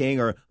Luther King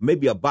or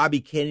maybe a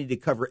Bobby Kennedy to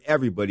cover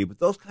everybody. But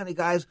those kind of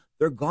guys,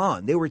 they're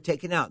gone. They were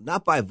taken out,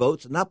 not by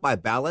votes, not by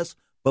ballots,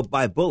 but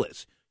by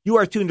bullets. You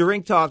are tuned to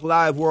Ring Talk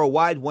Live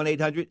worldwide,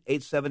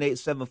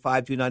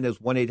 1-800-878-7529. That's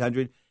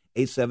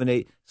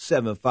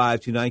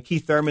 1-800-878-7529.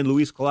 Keith Thurman,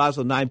 Luis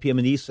Collazo, 9 p.m.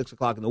 in the East, 6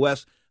 o'clock in the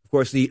West. Of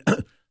course,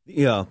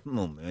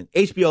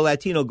 HBO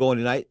Latino going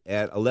tonight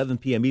at 11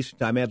 p.m. Eastern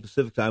Time and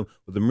Pacific Time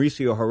with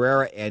Mauricio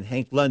Herrera and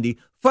Hank Lundy.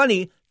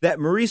 Funny that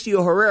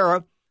Mauricio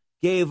Herrera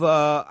gave,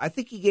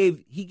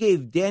 he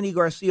gave Danny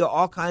Garcia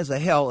all kinds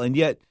of hell, and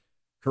yet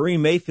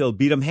Kareem Mayfield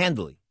beat him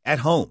handily at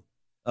home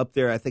up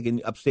there, I think,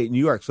 in upstate New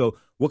York. So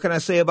what can I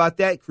say about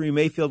that? Kareem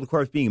Mayfield, of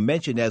course, being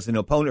mentioned as an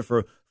opponent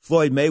for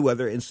Floyd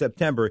Mayweather in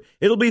September.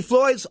 It'll be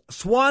Floyd's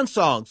swan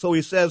song. So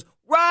he says,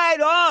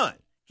 right on.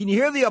 Can you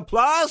hear the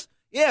applause?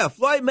 Yeah,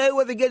 Floyd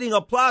Mayweather getting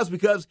applause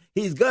because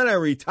he's going to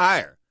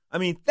retire. I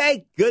mean,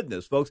 thank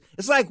goodness, folks.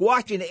 It's like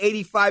watching an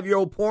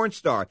 85-year-old porn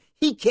star.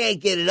 He can't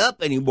get it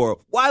up anymore.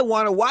 Why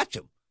want to watch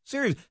him?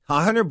 Seriously,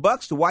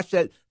 $100 to watch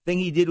that thing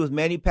he did with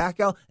Manny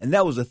Pacquiao? And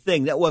that was a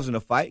thing. That wasn't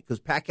a fight because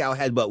Pacquiao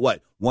had but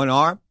what? One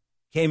arm?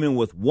 Came in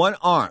with one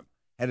arm.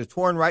 Had a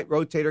torn right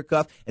rotator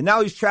cuff. And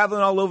now he's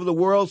traveling all over the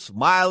world,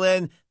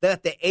 smiling.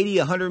 That the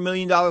 $100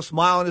 million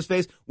smile on his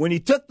face when he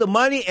took the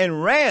money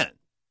and ran.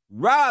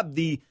 Robbed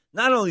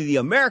not only the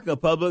American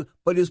public,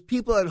 but his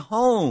people at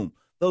home.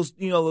 Those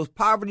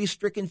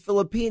poverty-stricken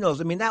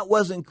Filipinos. I mean, that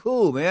wasn't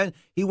cool, man.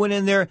 He went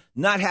in there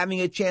not having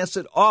a chance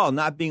at all,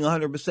 not being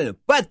 100%.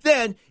 But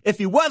then, if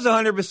he was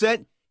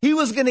 100%, he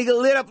was going to get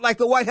lit up like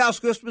the White House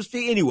Christmas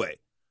tree anyway.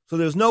 So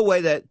there's no way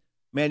that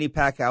Manny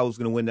Pacquiao was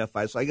going to win that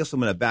fight. So I guess I'm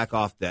going to back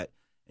off that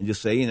and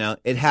just say,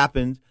 it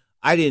happened.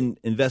 I didn't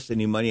invest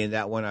any money in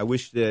that one. I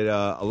wish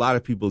that a lot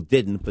of people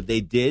didn't, but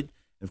they did.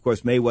 And, of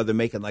course, Mayweather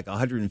making like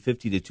 $150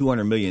 to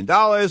 $200 million,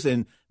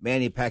 and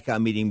Manny Pacquiao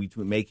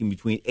making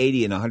between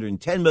 $80 and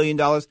 $110 million.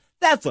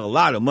 That's a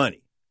lot of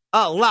money.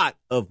 A lot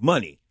of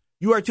money.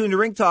 You are tuned to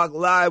Ring Talk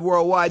live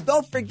worldwide.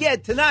 Don't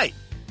forget, tonight,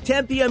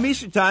 10 p.m.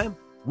 Eastern Time,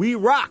 we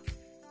rock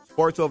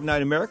Sports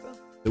Overnight America,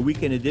 the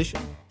weekend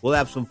edition. We'll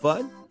have some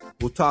fun.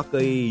 We'll talk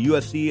the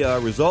UFC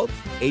results,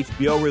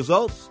 HBO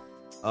results,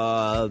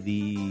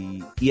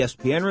 the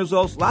ESPN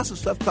results, lots of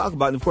stuff to talk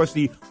about. And, of course,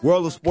 the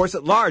world of sports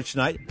at large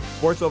tonight,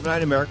 Sports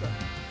Overnight America,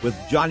 with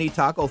Johnny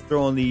Taco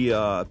throwing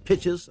the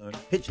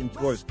pitching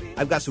towards.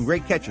 I've got some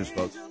great catchers,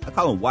 folks. I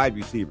call them wide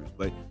receivers,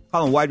 but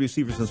calling wide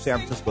receivers in San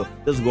Francisco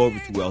doesn't go over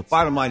too well.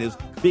 Bottom line is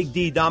Big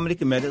D, Dominic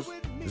Jimenez,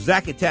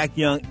 Zach Attack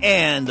Young,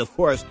 and, of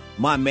course,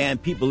 my man,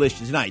 Pete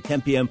Belicious tonight,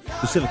 10 p.m.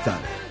 Pacific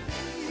time.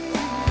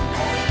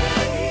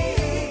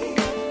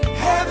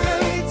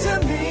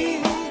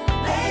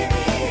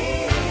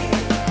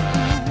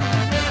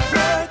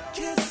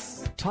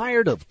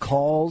 Tired of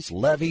calls,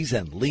 levies,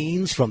 and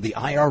liens from the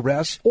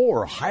IRS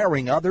or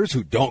hiring others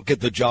who don't get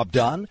the job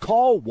done?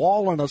 Call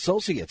Wall &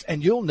 Associates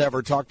and you'll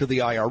never talk to the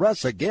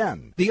IRS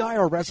again. The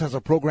IRS has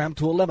a program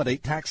to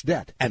eliminate tax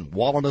debt, and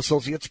Wall &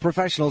 Associates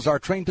professionals are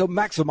trained to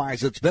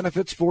maximize its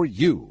benefits for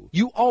you.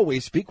 You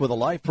always speak with a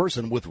live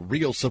person with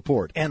real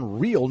support and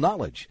real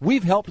knowledge.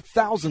 We've helped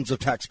thousands of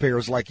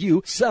taxpayers like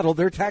you settle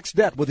their tax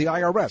debt with the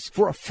IRS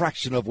for a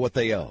fraction of what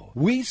they owe.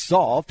 We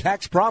solve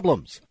tax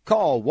problems.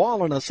 Call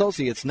Wall &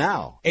 Associates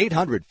now,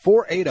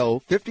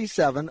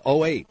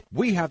 800-480-5708.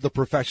 We have the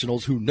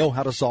professionals who know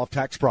how to solve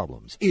tax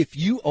problems. If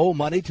you owe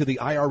money to the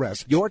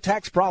IRS, your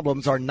tax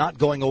problems are not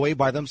going away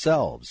by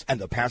themselves, and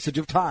the passage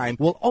of time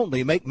will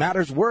only make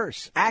matters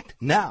worse. Act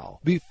now,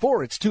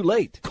 before it's too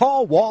late.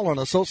 Call Wall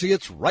 &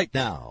 Associates right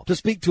now to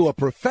speak to a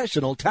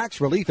professional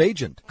tax relief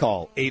agent.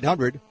 Call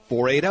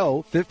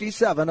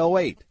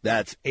 800-480-5708.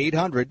 That's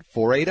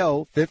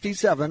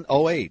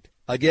 800-480-5708.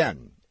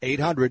 Again,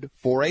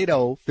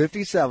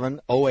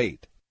 800-480-5708.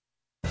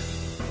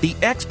 The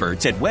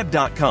experts at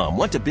Web.com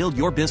want to build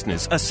your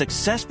business a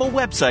successful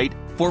website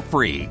for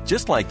free,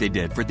 just like they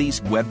did for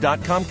these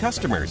Web.com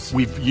customers.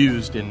 We've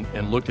used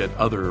and looked at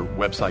other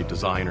website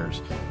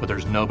designers, but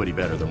there's nobody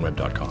better than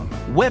Web.com.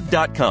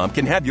 Web.com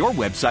can have your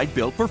website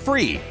built for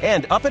free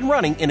and up and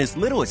running in as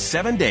little as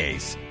 7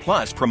 days.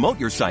 Plus, promote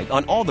your site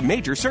on all the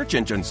major search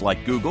engines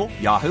like Google,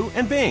 Yahoo,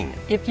 and Bing.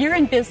 If you're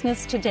in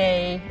business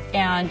today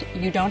and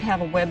you don't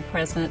have a web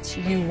presence,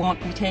 you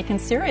won't be taken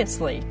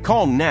seriously.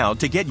 Call now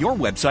to get your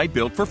website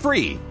built for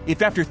free.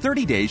 If after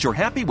 30 days you're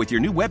happy with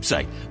your new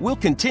website, we'll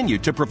continue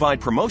to provide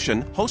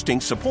promotion,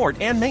 hosting, support,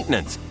 and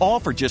maintenance,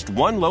 all for just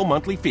one low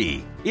monthly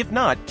fee. If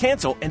not,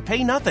 cancel and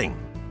pay nothing.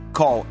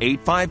 Call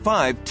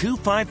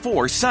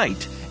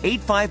 855-254-SITE,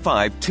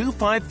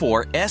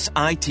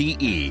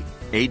 855-254-SITE.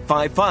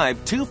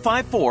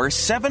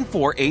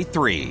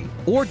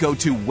 855-254-7483 or go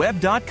to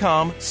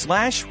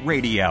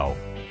web.com/radio.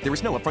 There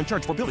is no upfront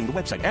charge for building the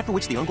website, after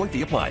which the ongoing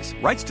fee applies.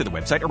 Rights to the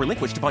website are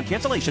relinquished upon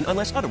cancellation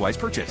unless otherwise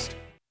purchased.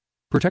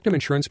 Protectum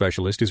Insurance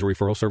Specialist is a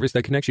referral service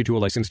that connects you to a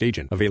licensed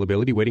agent.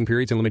 Availability, waiting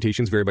periods, and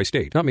limitations vary by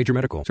state. Not major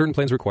medical. Certain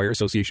plans require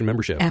association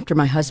membership. After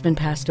my husband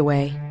passed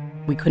away,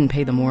 we couldn't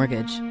pay the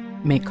mortgage,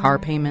 make car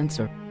payments,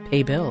 or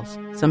pay bills.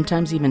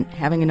 Sometimes even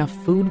having enough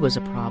food was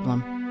a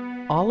problem.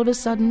 All of a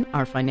sudden,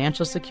 our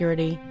financial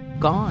security,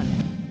 gone.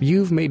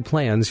 You've made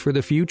plans for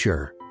the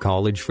future.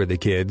 College for the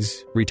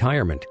kids,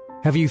 retirement.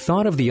 Have you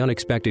thought of the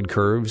unexpected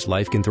curves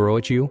life can throw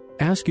at you?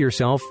 Ask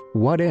yourself,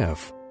 what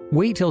if?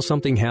 Wait till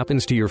something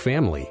happens to your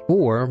family,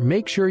 or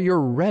make sure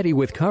you're ready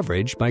with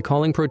coverage by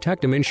calling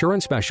Protectum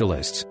Insurance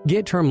Specialists.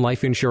 Get term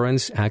life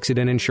insurance,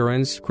 accident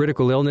insurance,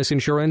 critical illness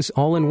insurance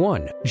all in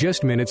one.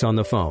 Just minutes on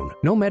the phone.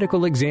 No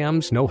medical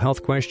exams, no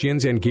health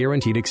questions, and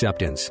guaranteed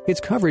acceptance.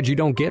 It's coverage you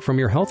don't get from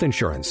your health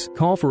insurance.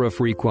 Call for a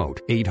free quote,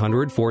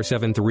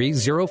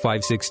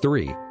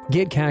 800-473-0563.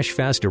 Get cash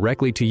fast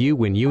directly to you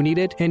when you need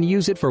it and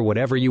use it for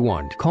whatever you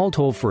want. Call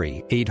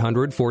toll-free,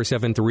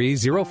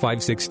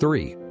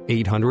 800-473-0563.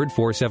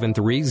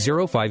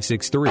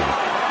 800-473-0563. All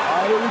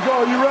right, here we go.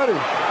 You ready?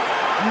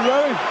 You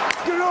ready?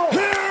 Get on.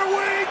 Here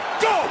we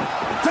go.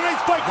 Tonight's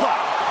fight clock.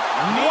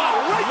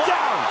 Wow, right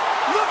down.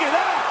 Look at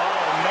that.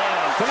 Oh, man.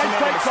 Tonight's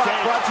fight clock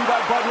brought to you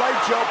by Bud Light,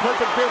 Joe.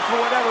 Perfect fit for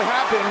whatever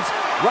happens.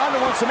 Ronda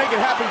wants to make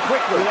it happen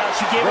quickly. Yeah,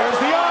 she gave There's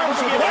the arms.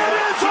 It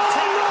is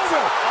all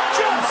over.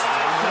 Just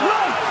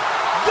like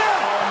that.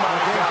 Oh, my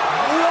God.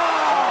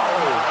 Wow.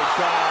 Oh, my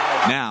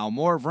God. Now,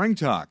 more of Ring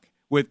Talk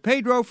with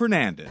Pedro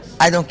Fernandez.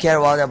 I don't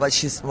care what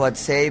she would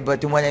say,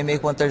 but when I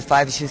make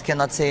 135, she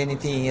cannot say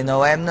anything. You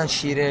know, I'm not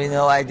cheater. You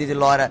know, I did a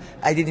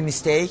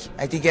mistake.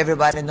 I think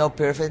everybody know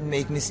perfect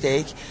make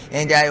mistake,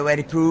 and I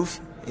already prove.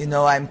 You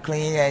know, I'm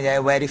clean and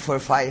I'm ready for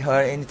fight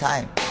her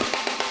anytime.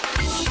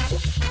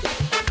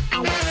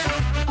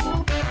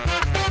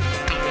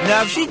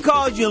 Now, if she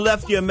called you and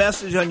left you a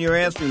message on your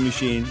answering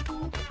machine,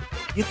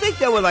 you think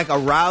that would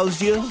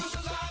arouse you?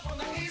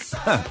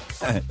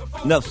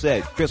 Enough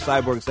said. Chris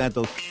Cyborg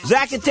Santos.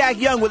 Zach Attack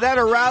Young, would that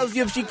arouse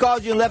you if she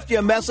called you and left you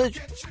a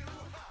message?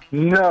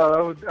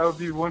 No, I would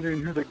be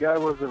wondering who the guy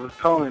was that was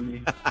calling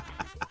me.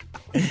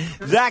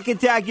 Zach and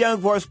Tack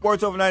Young for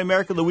Sports Overnight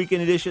America, the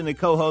weekend edition, the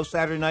co-host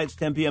Saturday nights,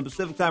 10 p.m.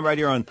 Pacific time, right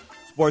here on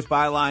Sports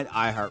Byline,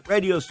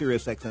 iHeartRadio,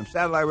 Sirius XM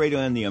Satellite Radio,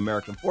 and the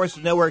American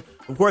Forces Network.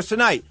 Of course,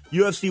 tonight,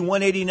 UFC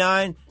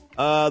 189,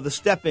 the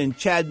step-in,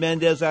 Chad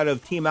Mendez out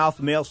of Team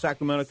Alpha Male,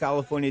 Sacramento,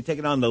 California,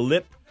 taking on the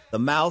lip, the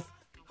mouth,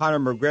 Conor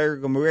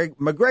McGregor.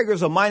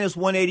 McGregor's a minus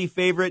 180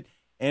 favorite,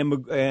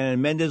 and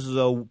Mendez is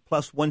a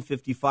plus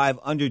 155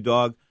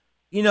 underdog.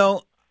 You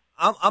know,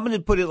 I'm going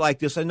to put it like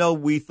this. I know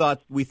we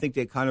think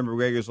that Conor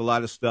McGregor is a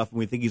lot of stuff, and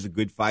we think he's a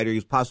good fighter.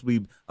 He's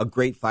possibly a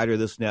great fighter,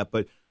 this and that,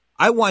 but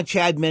I want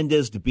Chad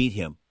Mendez to beat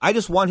him. I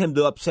just want him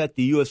to upset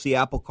the UFC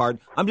apple cart.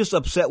 I'm just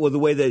upset with the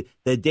way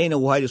that Dana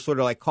White is sort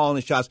of like calling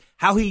the shots.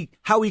 How he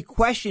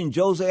questioned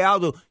Jose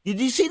Aldo. Did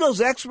you see those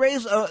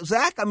X-rays,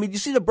 Zach? I mean, did you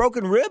see the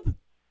broken rib?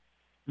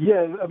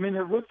 Yeah, I mean,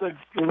 it looked like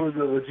it was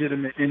a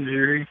legitimate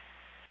injury.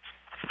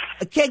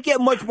 It can't get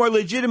much more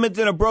legitimate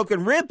than a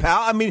broken rib,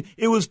 pal. I mean,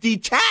 it was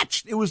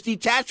detached. It was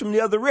detached from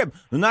the other rib.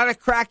 Not a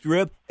cracked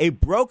rib, a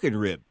broken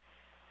rib.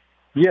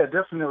 Yeah,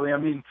 definitely. I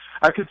mean,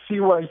 I could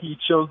see why he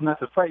chose not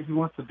to fight. He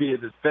wants to be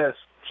at his best.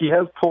 He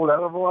has pulled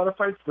out of a lot of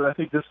fights, but I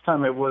think this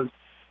time it was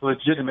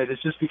legitimate.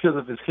 It's just because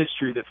of his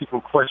history that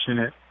people question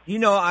it. You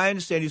know, I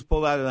understand he's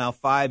pulled out of now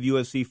 5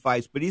 UFC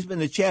fights, but he's been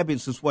the champion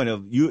since when?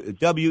 Of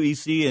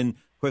WEC, and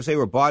of course they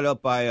were bought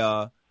up by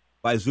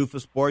Zuffa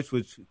Sports,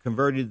 which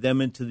converted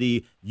them into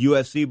the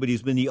UFC, but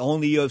he's been the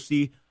only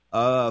UFC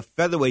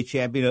featherweight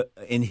champion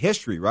in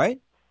history,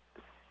 right?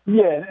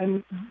 Yeah,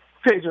 and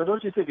Pedro,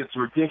 don't you think it's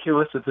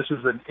ridiculous that this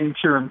is an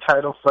interim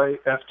title fight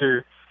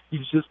after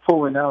he's just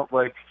pulling out?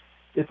 Like,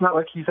 it's not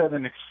like he's had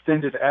an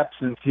extended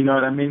absence, you know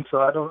what I mean? So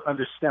I don't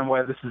understand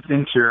why this is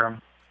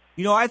interim.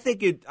 You know, I think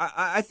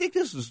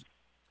this is.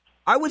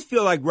 I would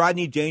feel like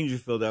Rodney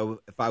Dangerfield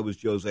if I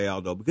was Jose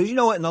Aldo, because you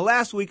know what? In the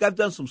last week, I've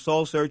done some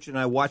soul searching.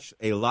 I watched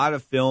a lot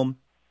of film,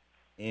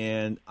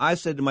 and I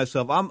said to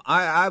myself,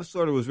 I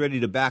sort of was ready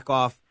to back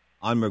off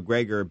on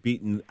McGregor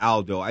beating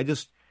Aldo.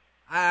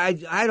 I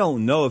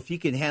don't know if he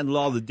can handle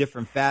all the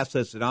different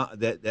facets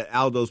that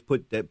Aldo's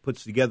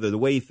puts together. The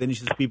way he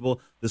finishes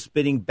people, the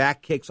spinning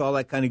back kicks, all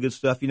that kind of good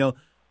stuff. You know,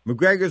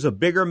 McGregor's a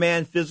bigger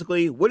man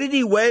physically. What did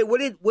he weigh? What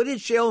did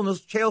Chael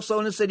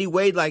Sonnen said he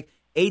weighed like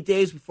 8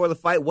 days before the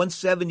fight?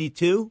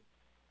 172.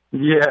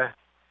 Yeah.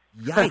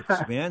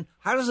 Yikes, man!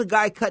 How does a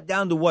guy cut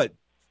down to what?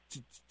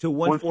 To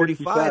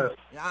 145?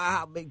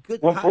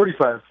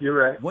 145. You're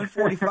right.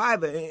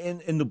 145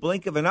 in the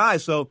blink of an eye.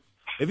 So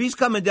if he's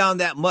coming down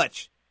that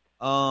much.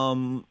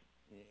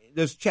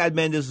 There's Chad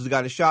Mendez has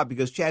got a shot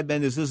because Chad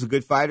Mendez is a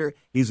good fighter.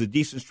 He's a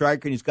decent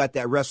striker, and he's got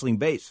that wrestling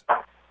base.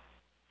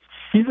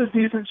 He's a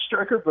decent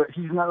striker, but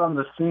he's not on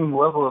the same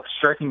level of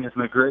striking as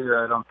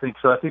McGregor, I don't think.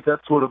 So I think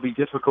that's what will be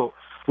difficult.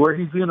 Where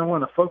he's going to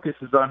want to focus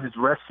is on his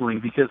wrestling,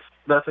 because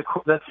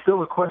that's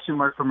still a question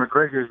mark for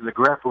McGregor, is the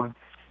grappling.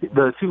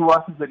 The 2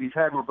 losses that he's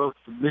had were both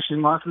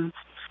submission losses,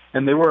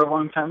 and they were a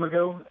long time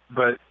ago,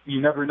 but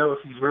you never know if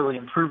he's really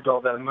improved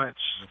all that much.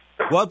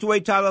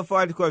 Welterweight title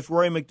fight, of course,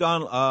 Rory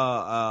McDonald,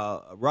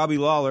 Robbie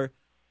Lawler,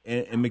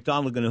 and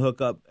McDonald going to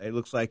hook up. It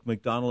looks like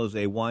McDonald is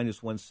a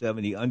minus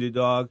 170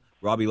 underdog.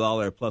 Robbie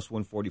Lawler a plus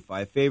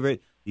 145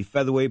 favorite. The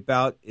featherweight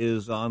bout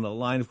is on the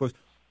line, of course.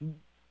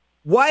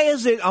 Why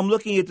is it I'm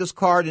looking at this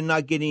card and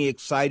not getting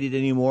excited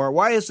anymore?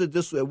 Why is it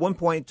this, at one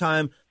point in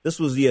time, this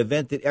was the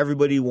event that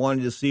everybody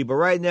wanted to see, but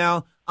right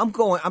now, I'm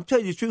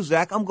telling you the truth,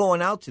 Zach, I'm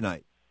going out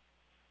tonight.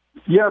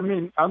 Yeah, I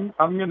mean, I'm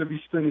going to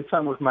be spending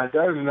time with my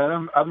dad, and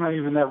I'm not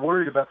even that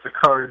worried about the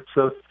card.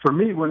 So for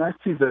me, when I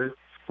see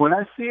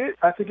it,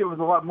 I think it was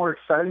a lot more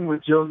exciting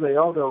with Jose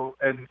Aldo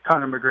and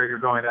Conor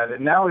McGregor going at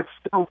it. Now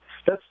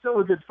that's still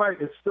a good fight.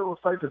 It's still a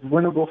fight that's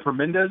winnable for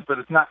Mendez, but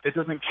it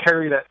doesn't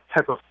carry that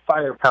type of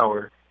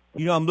firepower.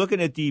 You know, I'm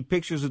looking at the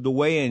pictures of the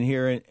weigh-in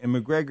here, and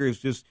McGregor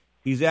is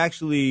he's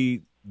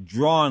actually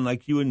drawn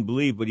like you wouldn't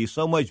believe, but he's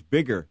so much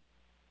bigger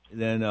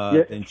than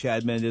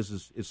Chad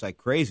Mendez. It's like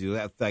crazy.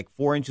 That's like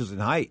 4 inches in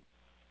height.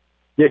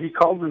 Yeah, he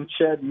calls him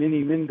Chad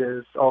Mini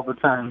Mendez all the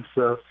time,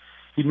 so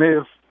he may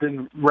have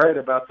been right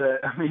about that.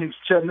 I mean,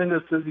 Chad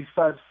Mendez says he's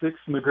 5'6",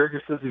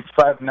 McGregor says he's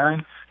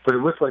 5'9", but it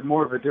looks like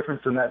more of a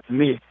difference than that to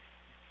me.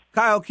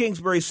 Kyle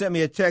Kingsbury sent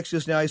me a text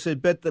just now. He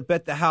said, bet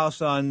the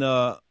house on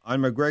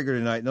McGregor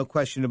tonight. No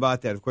question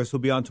about that. Of course, he'll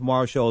be on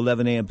tomorrow's show,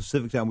 11 a.m.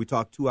 Pacific time. We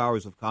talk 2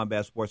 hours of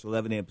combat sports,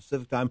 11 a.m.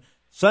 Pacific time.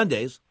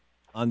 Sundays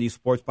on the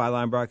Sports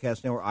Byline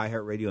Broadcast Network,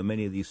 iHeartRadio, and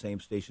many of these same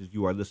stations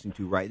you are listening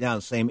to right now,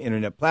 the same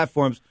internet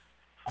platforms.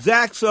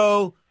 Zach,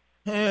 so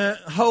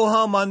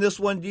ho-hum on this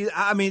one.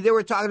 I mean, they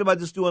were talking about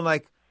this doing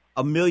like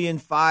 1.5 million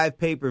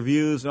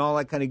pay-per-views and all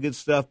that kind of good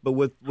stuff, but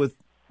with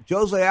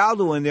Jose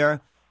Aldo in there,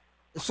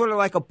 it's sort of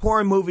like a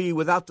porn movie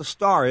without the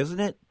star, isn't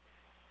it?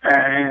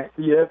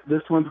 Yeah,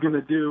 this one's going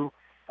to do,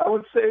 I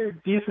would say,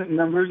 decent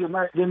numbers.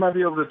 They might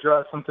be able to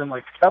draw something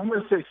like, I'm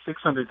going to say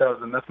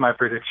 600,000. That's my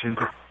prediction.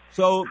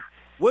 So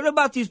what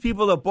about these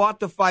people that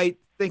bought the fight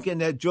thinking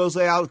that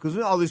Jose Aldo, because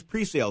all these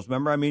pre-sales,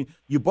 remember? I mean,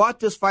 you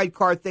bought this fight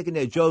card thinking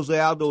that Jose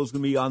Aldo was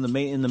going to be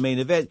in the main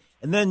event,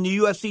 and then the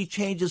UFC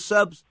changes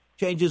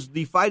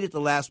the fight at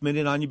the last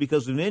minute on you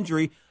because of an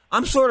injury.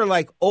 I'm sort of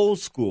like old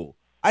school.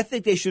 I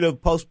think they should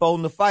have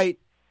postponed the fight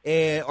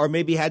or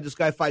maybe had this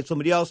guy fight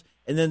somebody else,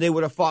 and then they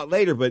would have fought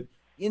later. But,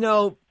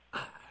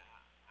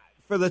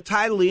 for the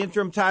title, the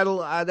interim title,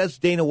 that's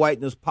Dana White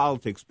and his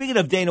politics. Speaking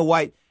of Dana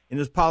White and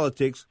his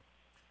politics,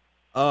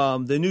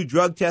 the new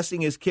drug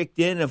testing is kicked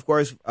in. And of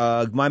course,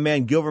 my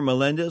man Gilbert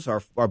Melendez,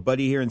 our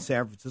buddy here in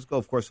San Francisco,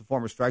 of course, the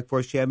former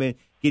Strikeforce champion,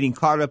 getting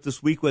caught up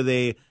this week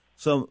with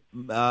some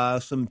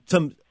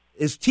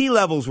his T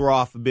levels were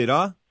off a bit,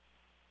 huh?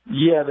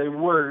 Yeah, they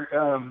were.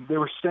 They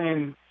were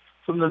saying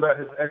something about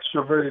his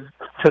extroverted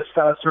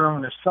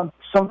testosterone or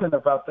something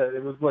about that.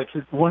 It was like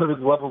one of his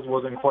levels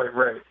wasn't quite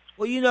right.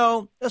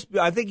 Well,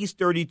 I think he's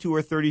 32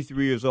 or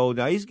 33 years old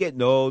now. He's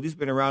getting old. He's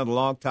been around a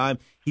long time.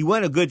 He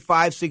went a good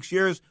 5-6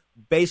 years,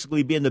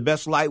 basically being the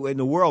best lightweight in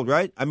the world,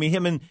 right? I mean,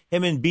 him and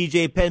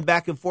BJ Penn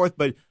back and forth,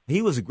 but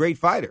he was a great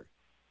fighter.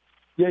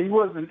 Yeah, he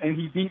was, and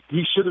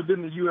he should have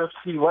been the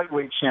UFC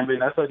lightweight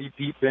champion. I thought he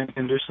beat Ben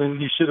Henderson.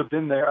 He should have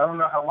been there. I don't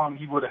know how long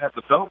he would have had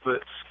the belt,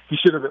 but he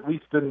should have at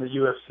least been the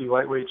UFC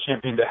lightweight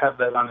champion to have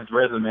that on his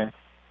resume.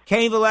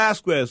 Cain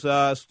Velasquez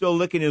still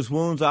licking his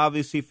wounds,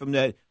 obviously, from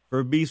that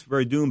Fabrice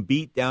Verdum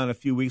beat down a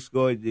few weeks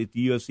ago at the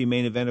UFC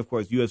main event, of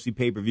course, UFC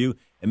pay-per-view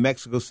in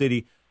Mexico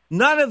City.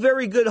 Not a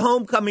very good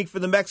homecoming for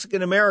the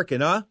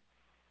Mexican-American, huh?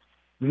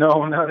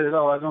 No, not at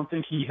all. I don't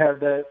think he had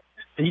that.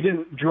 He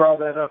didn't draw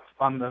that up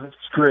on the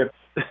script.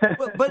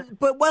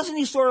 but wasn't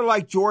he sort of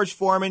like George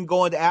Foreman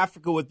going to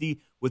Africa with the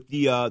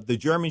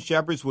German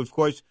Shepherds,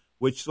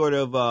 which sort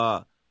of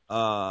the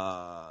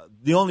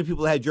only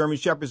people that had German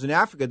Shepherds in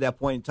Africa at that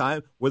point in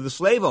time were the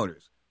slave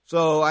owners.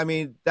 So, I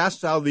mean,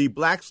 that's how the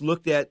blacks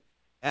looked at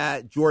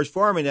George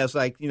Foreman as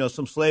like,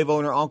 some slave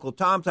owner, Uncle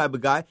Tom type of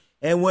guy.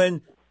 And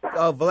when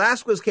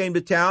Velasquez came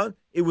to town,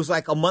 it was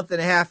like a month and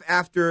a half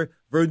after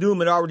Verdum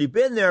had already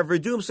been there.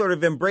 Verdum sort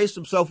of embraced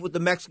himself with the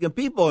Mexican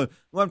people. And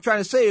what I'm trying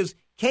to say is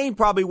Cain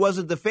probably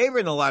wasn't the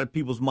favorite in a lot of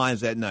people's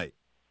minds that night.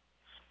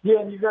 Yeah,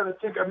 and you got to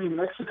think,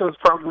 Mexico is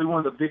probably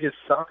one of the biggest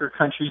soccer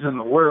countries in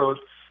the world.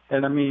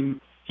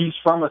 And, he's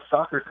from a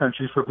soccer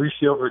country,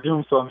 Fabricio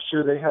Verdum, so I'm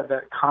sure they had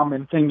that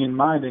common thing in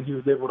mind, and he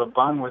was able to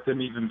bond with him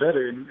even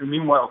better. And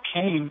meanwhile,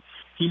 Cain,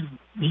 he's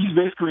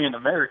basically an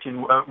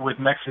American with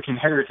Mexican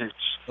heritage.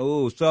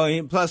 Oh,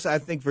 so plus I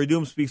think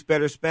Verdum speaks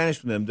better Spanish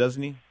than him,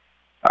 doesn't he?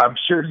 I'm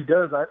sure he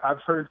does.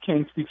 I've heard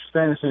Cain speak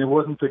Spanish, and it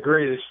wasn't the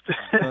greatest.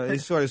 He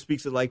sort of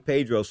speaks it like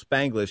Pedro,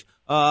 Spanglish,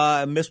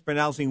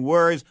 mispronouncing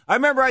words. I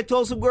remember I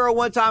told some girl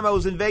one time I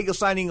was in Vegas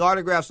signing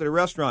autographs at a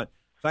restaurant,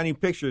 signing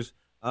pictures.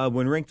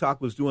 When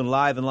Ringtalk was doing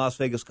live in Las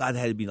Vegas, God, that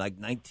had to be like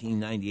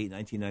 1998,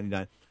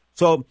 1999.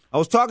 So I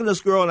was talking to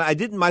this girl,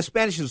 and my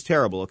Spanish is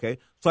terrible, okay?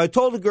 So I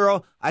told the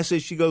girl, I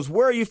said, she goes,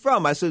 where are you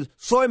from? I said,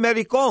 soy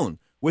maricón,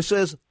 which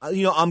says,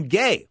 I'm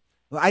gay.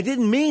 I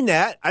didn't mean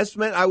that. I just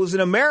meant I was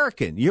an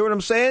American. You hear what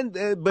I'm saying?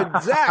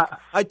 But Zach,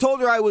 I told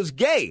her I was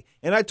gay,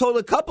 and I told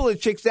a couple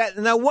of chicks that,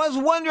 and I was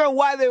wondering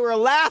why they were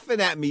laughing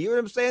at me. You hear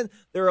what I'm saying?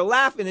 They were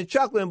laughing and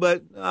chuckling,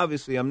 but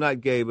obviously I'm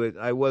not gay, but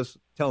I was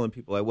telling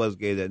people I was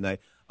gay that night.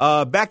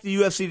 Back to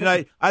UFC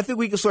tonight. I think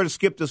we can sort of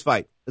skip this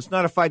fight. It's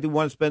not a fight that we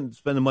want to spend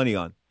the money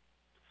on.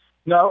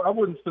 No, I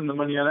wouldn't spend the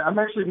money on it. I'm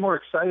actually more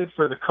excited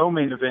for the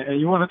co-main event.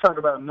 And you want to talk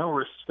about no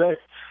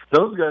respect.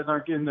 Those guys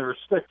aren't getting the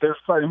respect. They're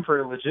fighting for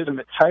a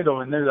legitimate title,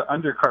 and they're the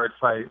undercard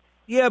fight.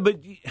 Yeah,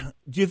 but do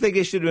you think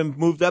it should have been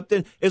moved up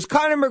then? Is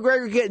Conor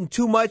McGregor getting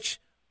too much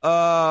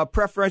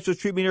preferential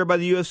treatment here by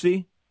the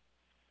UFC?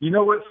 You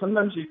know what?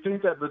 Sometimes you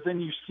think that, but then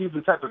you see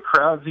the type of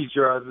crowds he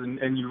draws,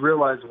 and you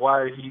realize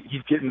why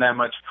he's getting that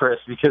much press,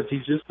 because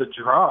he's just a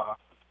draw.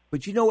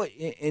 But you know what?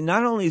 And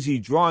not only is he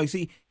drawing,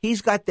 see,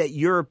 he's got that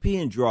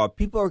European draw.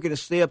 People are going to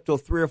stay up till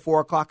 3 or 4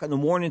 o'clock in the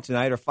morning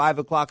tonight, or 5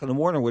 o'clock in the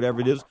morning, whatever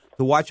it is,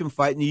 to watch him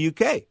fight in the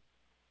UK.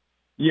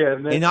 Yeah.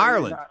 In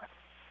Ireland.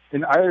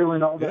 In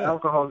Ireland, all the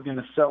alcohol is going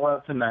to sell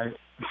out tonight.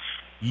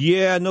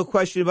 Yeah, no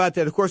question about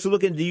that. Of course, we're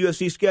looking at the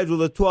UFC schedule.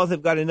 The 12th,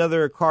 they've got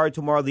another card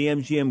tomorrow, the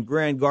MGM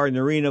Grand Garden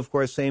Arena. Of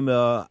course, same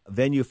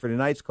venue for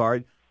tonight's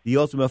card. The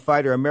Ultimate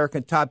Fighter,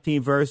 American Top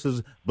Team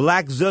versus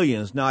Black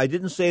Zillions. Now, I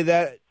didn't say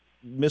that,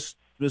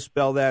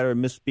 misspell that or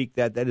misspeak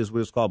that. That is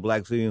what it's called,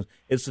 Black Zillions.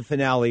 It's the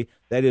finale.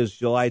 That is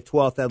July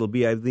 12th. That'll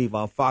be, I believe,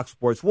 on Fox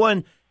Sports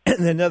 1.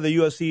 And another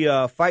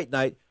UFC fight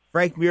night,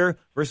 Frank Mir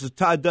versus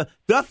Todd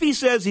Duffy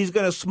says he's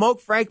going to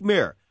smoke Frank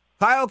Mir.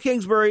 Kyle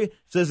Kingsbury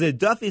says that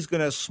Duffy's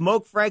going to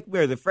smoke Frank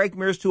Mir. That Frank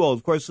Mir's too old.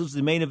 Of course, this is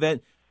the main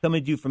event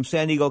coming to you from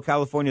San Diego,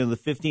 California on the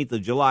 15th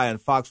of July on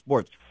Fox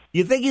Sports.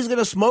 You think he's going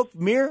to smoke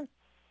Mir?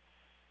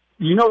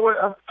 You know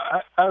what?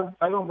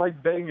 I don't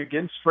like betting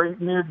against Frank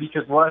Mir,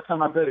 because the last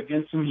time I bet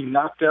against him, he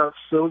knocked out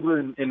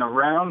Silva in a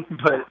round.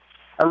 But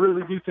I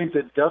really do think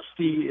that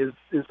Dusty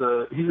he's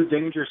a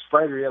dangerous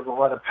fighter. He has a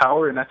lot of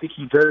power, and I think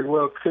he very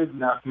well could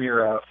knock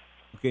Mir out.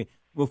 Okay.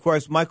 Well, of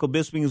course, Michael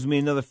Bisping is going to be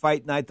another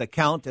fight night, The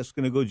Count. That's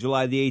going to go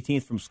July the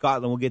 18th from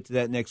Scotland. We'll get to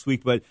that next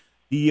week. But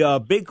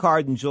the big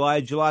card in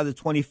July the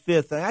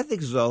 25th, I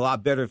think is a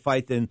lot better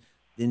fight than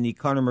the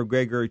Conor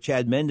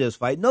McGregor-Chad Mendes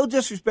fight. No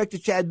disrespect to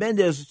Chad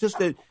Mendes. It's just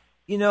that,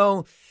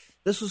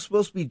 this was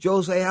supposed to be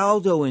Jose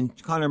Aldo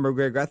and Conor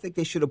McGregor. I think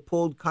they should have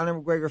pulled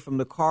Conor McGregor from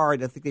the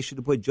card. I think they should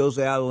have put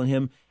Jose Aldo and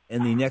him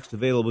in the next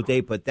available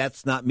date, but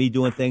that's not me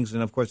doing things,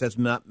 and of course that's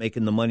not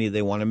making the money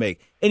they want to make.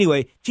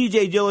 Anyway,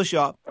 TJ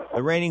Dillashaw,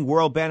 the reigning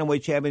world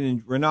bantamweight champion,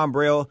 and Renan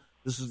Barão.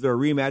 This is their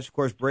rematch. Of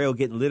course, Barão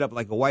getting lit up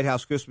like a White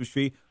House Christmas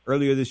tree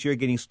earlier this year,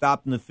 getting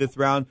stopped in the 5th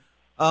round.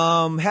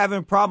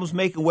 Having problems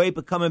making weight,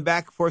 but coming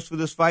back, of course, for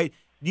this fight.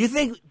 Do you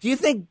think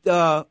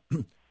Dana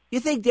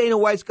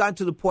White's gotten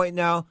to the point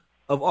now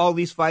of all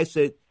these fights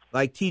that,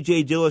 like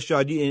TJ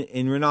Dillashaw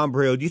and Renan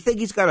Barão, do you think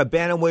he's got a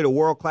bantamweight, a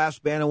world-class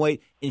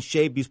bantamweight in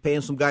shape? He's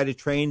paying some guy to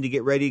train to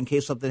get ready in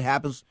case something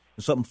happens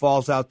and something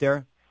falls out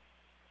there?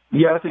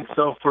 Yeah, I think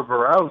so. For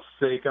Barão's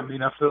sake, I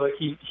mean, I feel like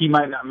he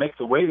might not make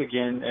the weight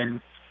again,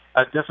 and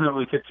I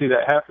definitely could see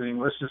that happening.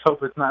 Let's just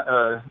hope it's not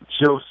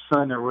Joe's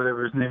son or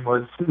whatever his name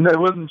was. No, it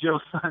wasn't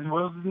Joe's son.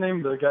 What was his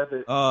name? The guy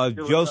that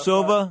Joe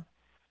Silva?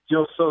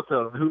 Joe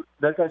Soto.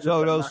 That guy.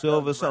 Soto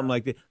Silva, something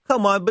like that.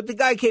 Come on, but the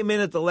guy came in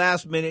at the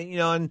last minute,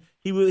 and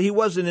he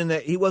wasn't in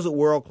that. He wasn't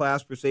world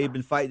class per se. He'd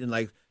been fighting in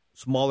like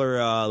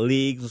smaller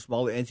leagues and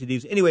smaller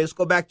entities. Anyway, let's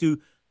go back to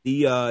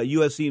the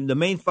UFC, the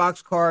main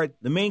Fox card,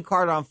 the main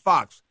card on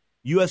Fox,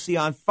 UFC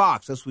on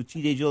Fox. That's what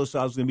TJ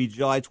Dillashaw is going to be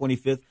July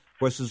 25th. Of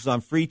course, this is on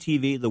free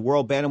TV. The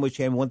World Bantamweight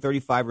Champion,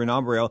 135,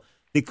 Renan Barão.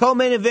 The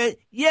co-main event,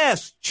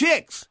 yes,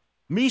 chicks.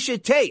 Misha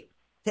Tate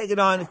taking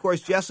on, of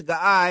course, Jessica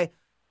Ai.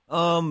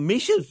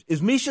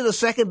 Is Misha the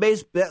second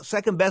best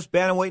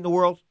bantamweight in the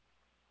world?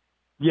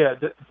 Yeah,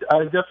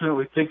 I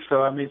definitely think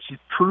so. I mean, she's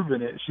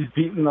proven it. She's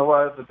beaten a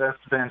lot of the best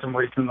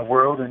bantamweights in the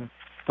world, and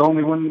the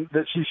only one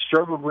that she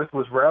struggled with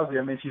was Rousey.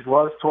 I mean, she's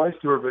lost twice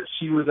to her, but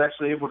she was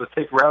actually able to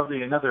take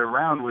Rousey another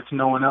round, which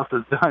no one else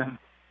has done.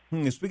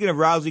 Speaking of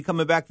Rousey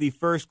coming back to the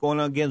first, going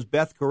on against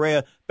Beth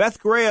Correa. Beth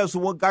Correa is the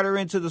one got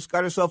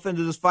herself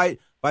into this fight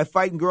by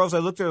fighting girls. I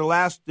looked at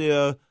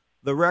her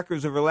the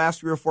records of her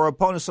last 3 or 4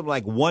 opponents, something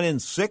like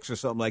 1-6 or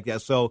something like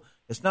that. So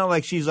it's not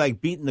like she's like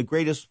beating the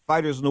greatest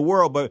fighters in the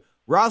world, but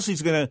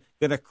Rousey's gonna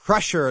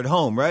crush her at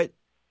home, right?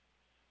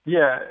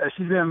 Yeah,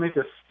 she's going to make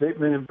a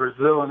statement in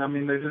Brazil, and I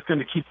mean, they're just going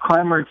to keep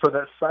clamoring for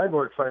that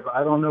Cyborg fight, but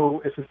I don't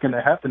know if it's going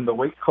to happen. The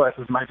weight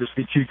classes might just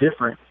be too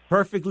different.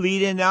 Perfect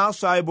lead-in now.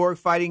 Cyborg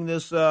fighting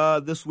this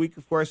week,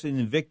 of course, in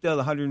Invicta,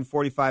 the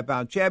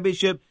 145-pound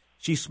championship.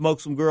 She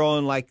smoked some girl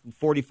in like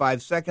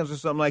 45 seconds or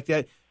something like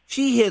that.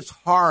 She hits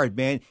hard,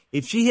 man.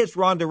 If she hits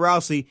Ronda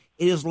Rousey,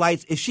 it is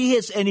lights. If she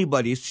hits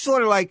anybody, it's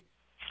sort of like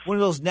one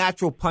of those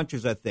natural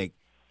punchers, I think.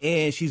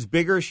 And she's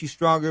bigger, she's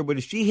stronger, but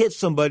if she hits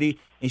somebody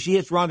and she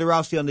hits Ronda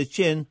Rousey on the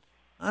chin,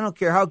 I don't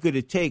care how good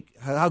you take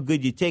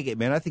it,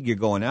 man. I think you're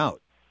going out.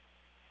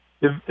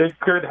 It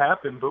could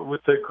happen, but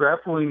with the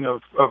grappling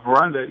of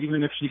Ronda,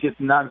 even if she gets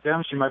knocked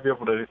down, she might be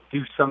able to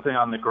do something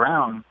on the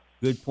ground.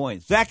 Good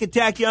point. Zach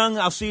Attack Young,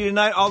 I'll see you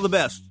tonight. All the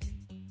best.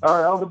 All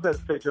right, all the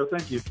best, Pedro.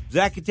 Thank you.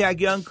 Zach Attack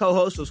Young,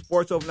 co-host of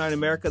Sports Overnight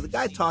America. The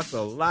guy talks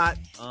a lot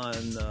on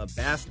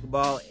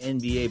basketball,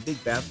 NBA,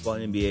 big basketball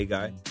NBA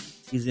guy.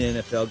 He's an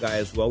NFL guy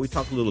as well. We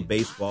talk a little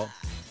baseball.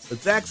 But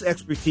Zach's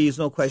expertise,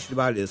 no question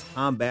about it, is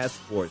combat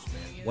sports,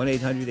 man.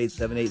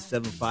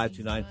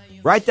 1-800-878-7529.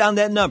 Write down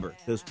that number,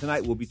 because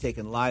tonight we'll be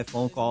taking live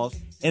phone calls.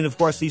 And, of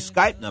course, these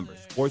Skype numbers,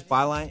 Sports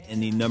Byline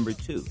and the number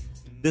 2.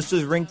 This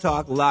is Ring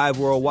Talk live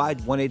worldwide,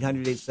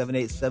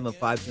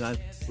 1-800-878-7529.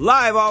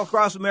 Live all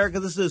across America.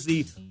 This is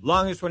the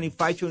longest-running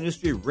fight show in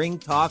history, Ring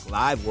Talk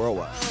live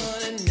worldwide.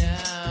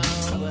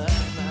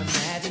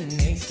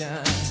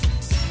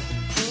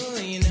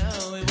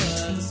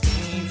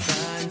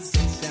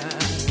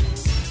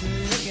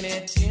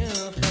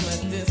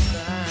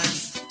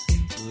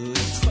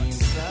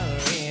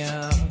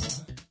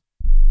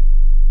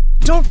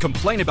 Don't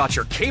complain about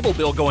your cable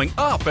bill going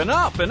up and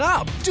up and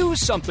up. Do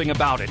something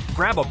about it.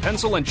 Grab a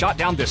pencil and jot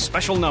down this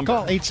special number.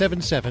 Call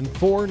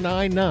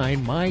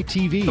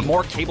 877-499-MY-TV. The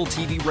more cable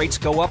TV rates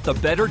go up, the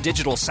better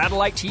digital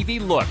satellite TV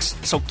looks.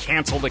 So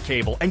cancel the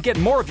cable and get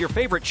more of your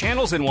favorite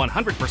channels in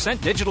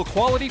 100% digital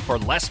quality for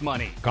less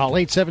money. Call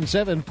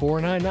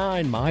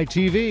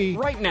 877-499-MY-TV.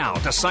 Right now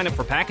to sign up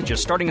for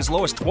packages starting as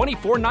low as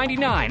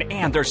 $24.99,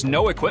 and there's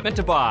no equipment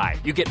to buy.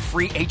 You get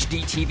free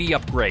HD TV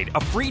upgrade,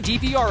 a free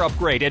DVR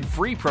upgrade, and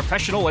free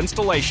professional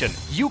installation.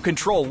 You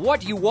control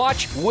what you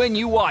watch when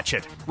you watch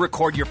it.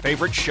 Record your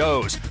favorite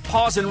shows.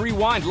 Pause and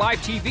rewind live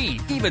TV.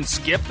 Even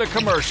skip the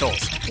commercials.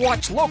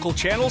 Watch local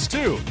channels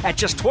too. At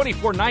just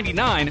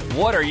 $24.99,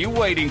 what are you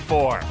waiting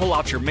for? Pull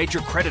out your major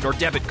credit or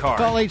debit card.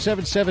 Call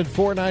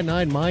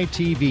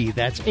 877-499-MY-TV.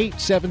 That's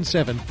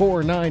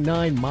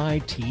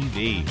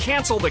 877-499-MY-TV.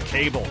 Cancel the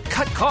cable,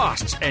 cut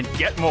costs, and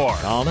get more.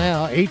 Call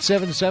now,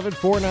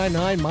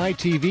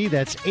 877-499-MY-TV.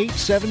 That's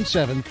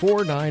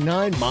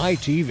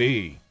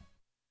 877-499-MY-TV.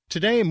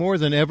 Today, more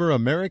than ever,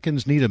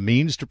 Americans need a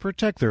means to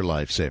protect their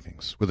life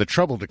savings. With a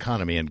troubled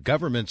economy and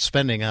government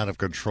spending out of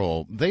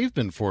control, they've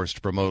been forced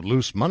to promote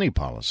loose money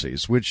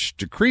policies, which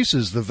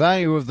decreases the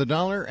value of the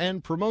dollar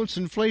and promotes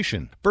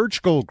inflation.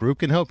 Birch Gold Group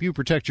can help you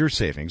protect your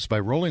savings by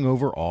rolling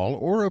over all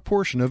or a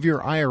portion of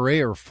your IRA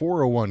or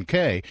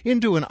 401k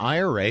into an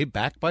IRA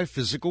backed by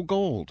physical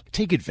gold.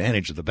 Take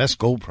advantage of the best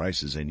gold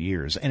prices in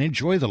years and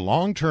enjoy the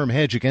long-term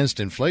hedge against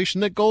inflation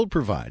that gold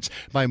provides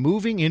by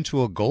moving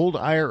into a gold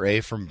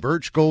IRA from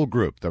Birch Gold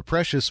Group, the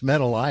precious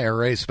metal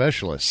IRA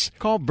specialists.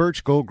 Call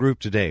Birch Gold Group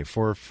today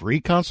for a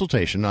free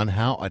consultation on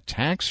how a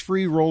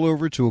tax-free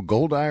rollover to a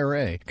gold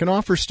IRA can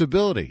offer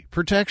stability,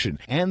 protection,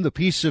 and the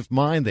peace of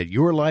mind that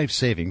your life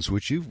savings,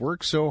 which you've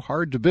worked so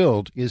hard to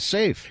build, is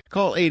safe.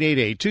 Call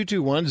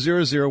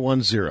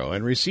 888-221-0010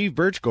 and receive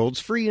Birch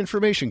Gold's free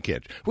information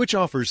kit, which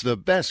offers the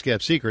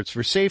best-kept secrets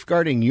for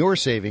safeguarding your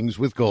savings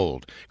with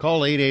gold.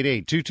 Call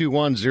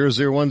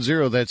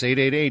 888-221-0010. That's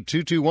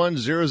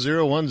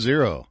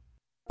 888-221-0010.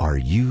 Are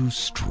you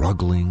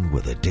struggling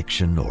with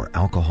addiction or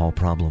alcohol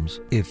problems?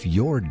 If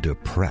you're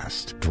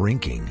depressed,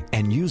 drinking,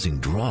 and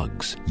using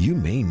drugs, you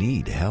may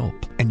need help,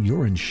 and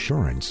your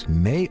insurance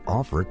may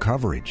offer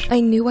coverage. I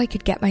knew I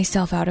could get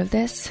myself out of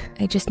this.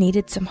 I just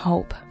needed some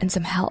hope and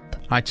some help.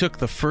 I took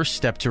the first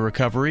step to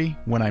recovery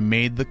when I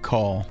made the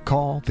call.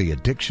 Call the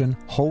Addiction,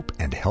 Hope,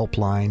 and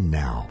Helpline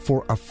now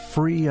for a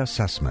free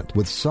assessment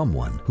with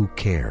someone who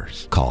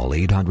cares. Call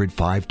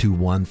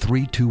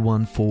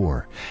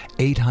 800-521-3214.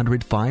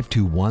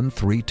 800-521-3214.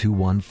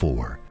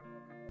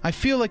 I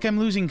feel like I'm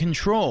losing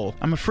control.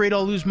 I'm afraid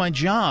I'll lose my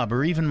job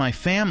or even my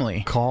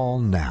family. Call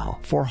now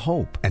for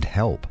hope and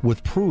help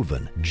with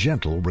proven,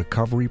 gentle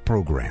recovery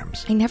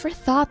programs. I never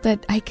thought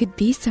that I could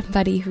be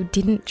somebody who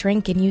didn't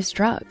drink and use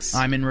drugs.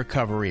 I'm in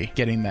recovery,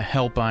 getting the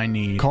help I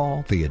need.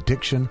 Call the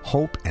Addiction,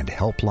 Hope, and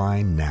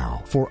Helpline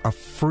now for a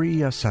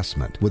free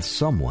assessment with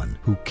someone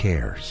who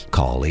cares.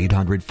 Call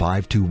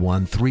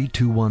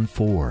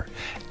 800-521-3214.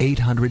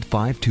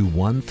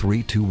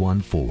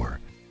 800-521-3214.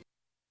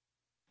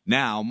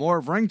 Now, more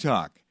of Ring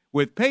Talk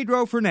with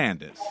Pedro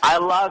Fernandez. I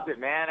loved it,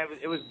 man.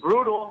 It was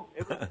brutal.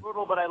 It was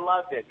brutal, but I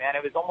loved it, man.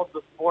 It was almost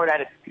the sport at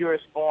its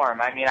purest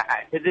form. I mean,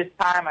 to this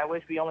time, I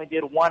wish we only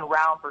did one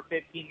round for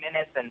 15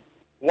 minutes and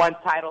one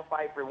title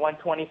fight for one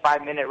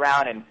 25-minute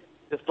round and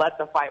just let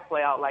the fight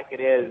play out like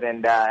it is.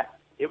 And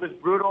it was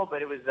brutal,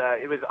 but it was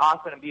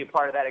awesome to be a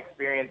part of that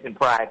experience and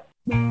pride.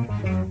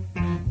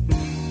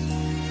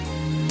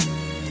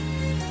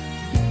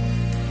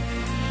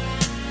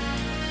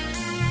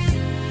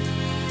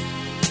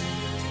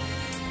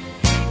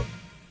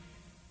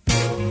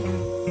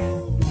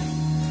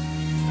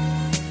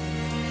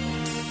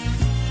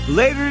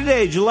 Later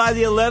today, July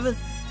the 11th,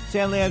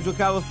 San Leandro,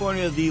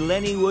 California, the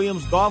Lenny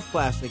Williams Golf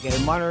Classic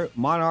at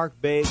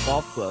Monarch Bay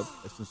Golf Club.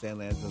 That's in San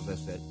Leandro, as I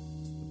said.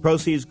 The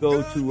proceeds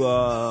go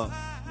to,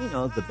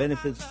 the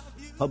benefits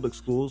public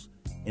schools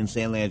in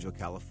San Leandro,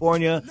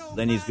 California.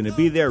 Lenny's going to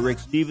be there. Rick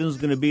Stevens is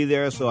going to be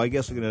there. So I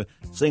guess we're going to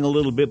sing a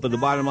little bit. But the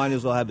bottom line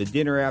is I'll have a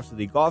dinner after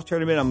the golf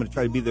tournament. I'm going to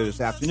try to be there this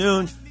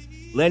afternoon.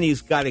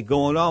 Lenny's got it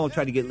going on. We'll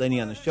try to get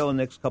Lenny on the show in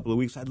the next couple of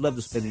weeks. I'd love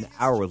to spend an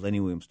hour with Lenny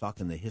Williams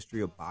talking the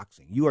history of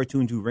boxing. You are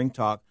tuned to Ring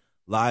Talk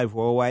live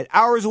worldwide.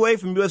 Hours away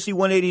from UFC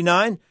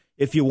 189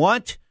 if you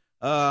want.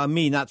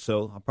 Me, not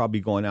so. I'll probably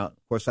be going out.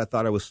 Of course, I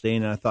thought I was staying,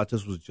 and I thought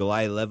this was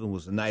July 11th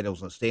was the night I was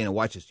going to stay and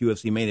watch this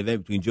UFC main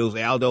event between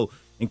Jose Aldo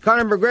and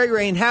Conor McGregor.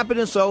 Ain't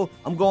happening, so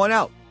I'm going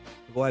out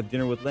to go have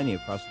dinner with Lenny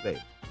across the bay.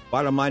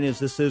 Bottom line is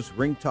this is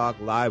Ring Talk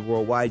live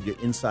worldwide. Your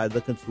inside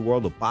look into the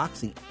world of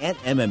boxing and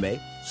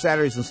MMA.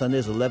 Saturdays and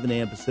Sundays, 11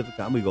 a.m. Pacific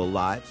time. We go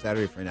live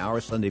Saturday for an hour,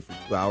 Sunday for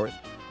 2 hours.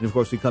 And, of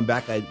course, we come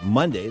back at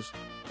Mondays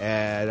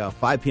at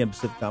 5 p.m.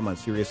 Pacific time on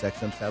Sirius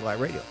XM Satellite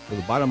Radio. So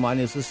the bottom line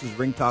is this is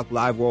Ring Talk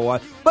live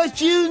worldwide.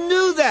 But you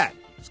knew that.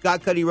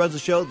 Scott Cuddy runs the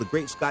show. The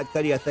great Scott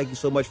Cuddy. I thank you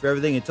so much for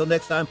everything. Until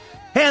next time,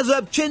 hands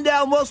up, chin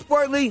down, most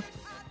importantly,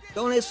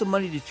 donate some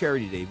money to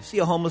charity today. If you see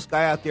a homeless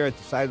guy out there at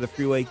the side of the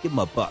freeway, give him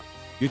a buck.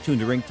 You're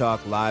tuned to Ring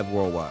Talk live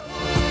worldwide.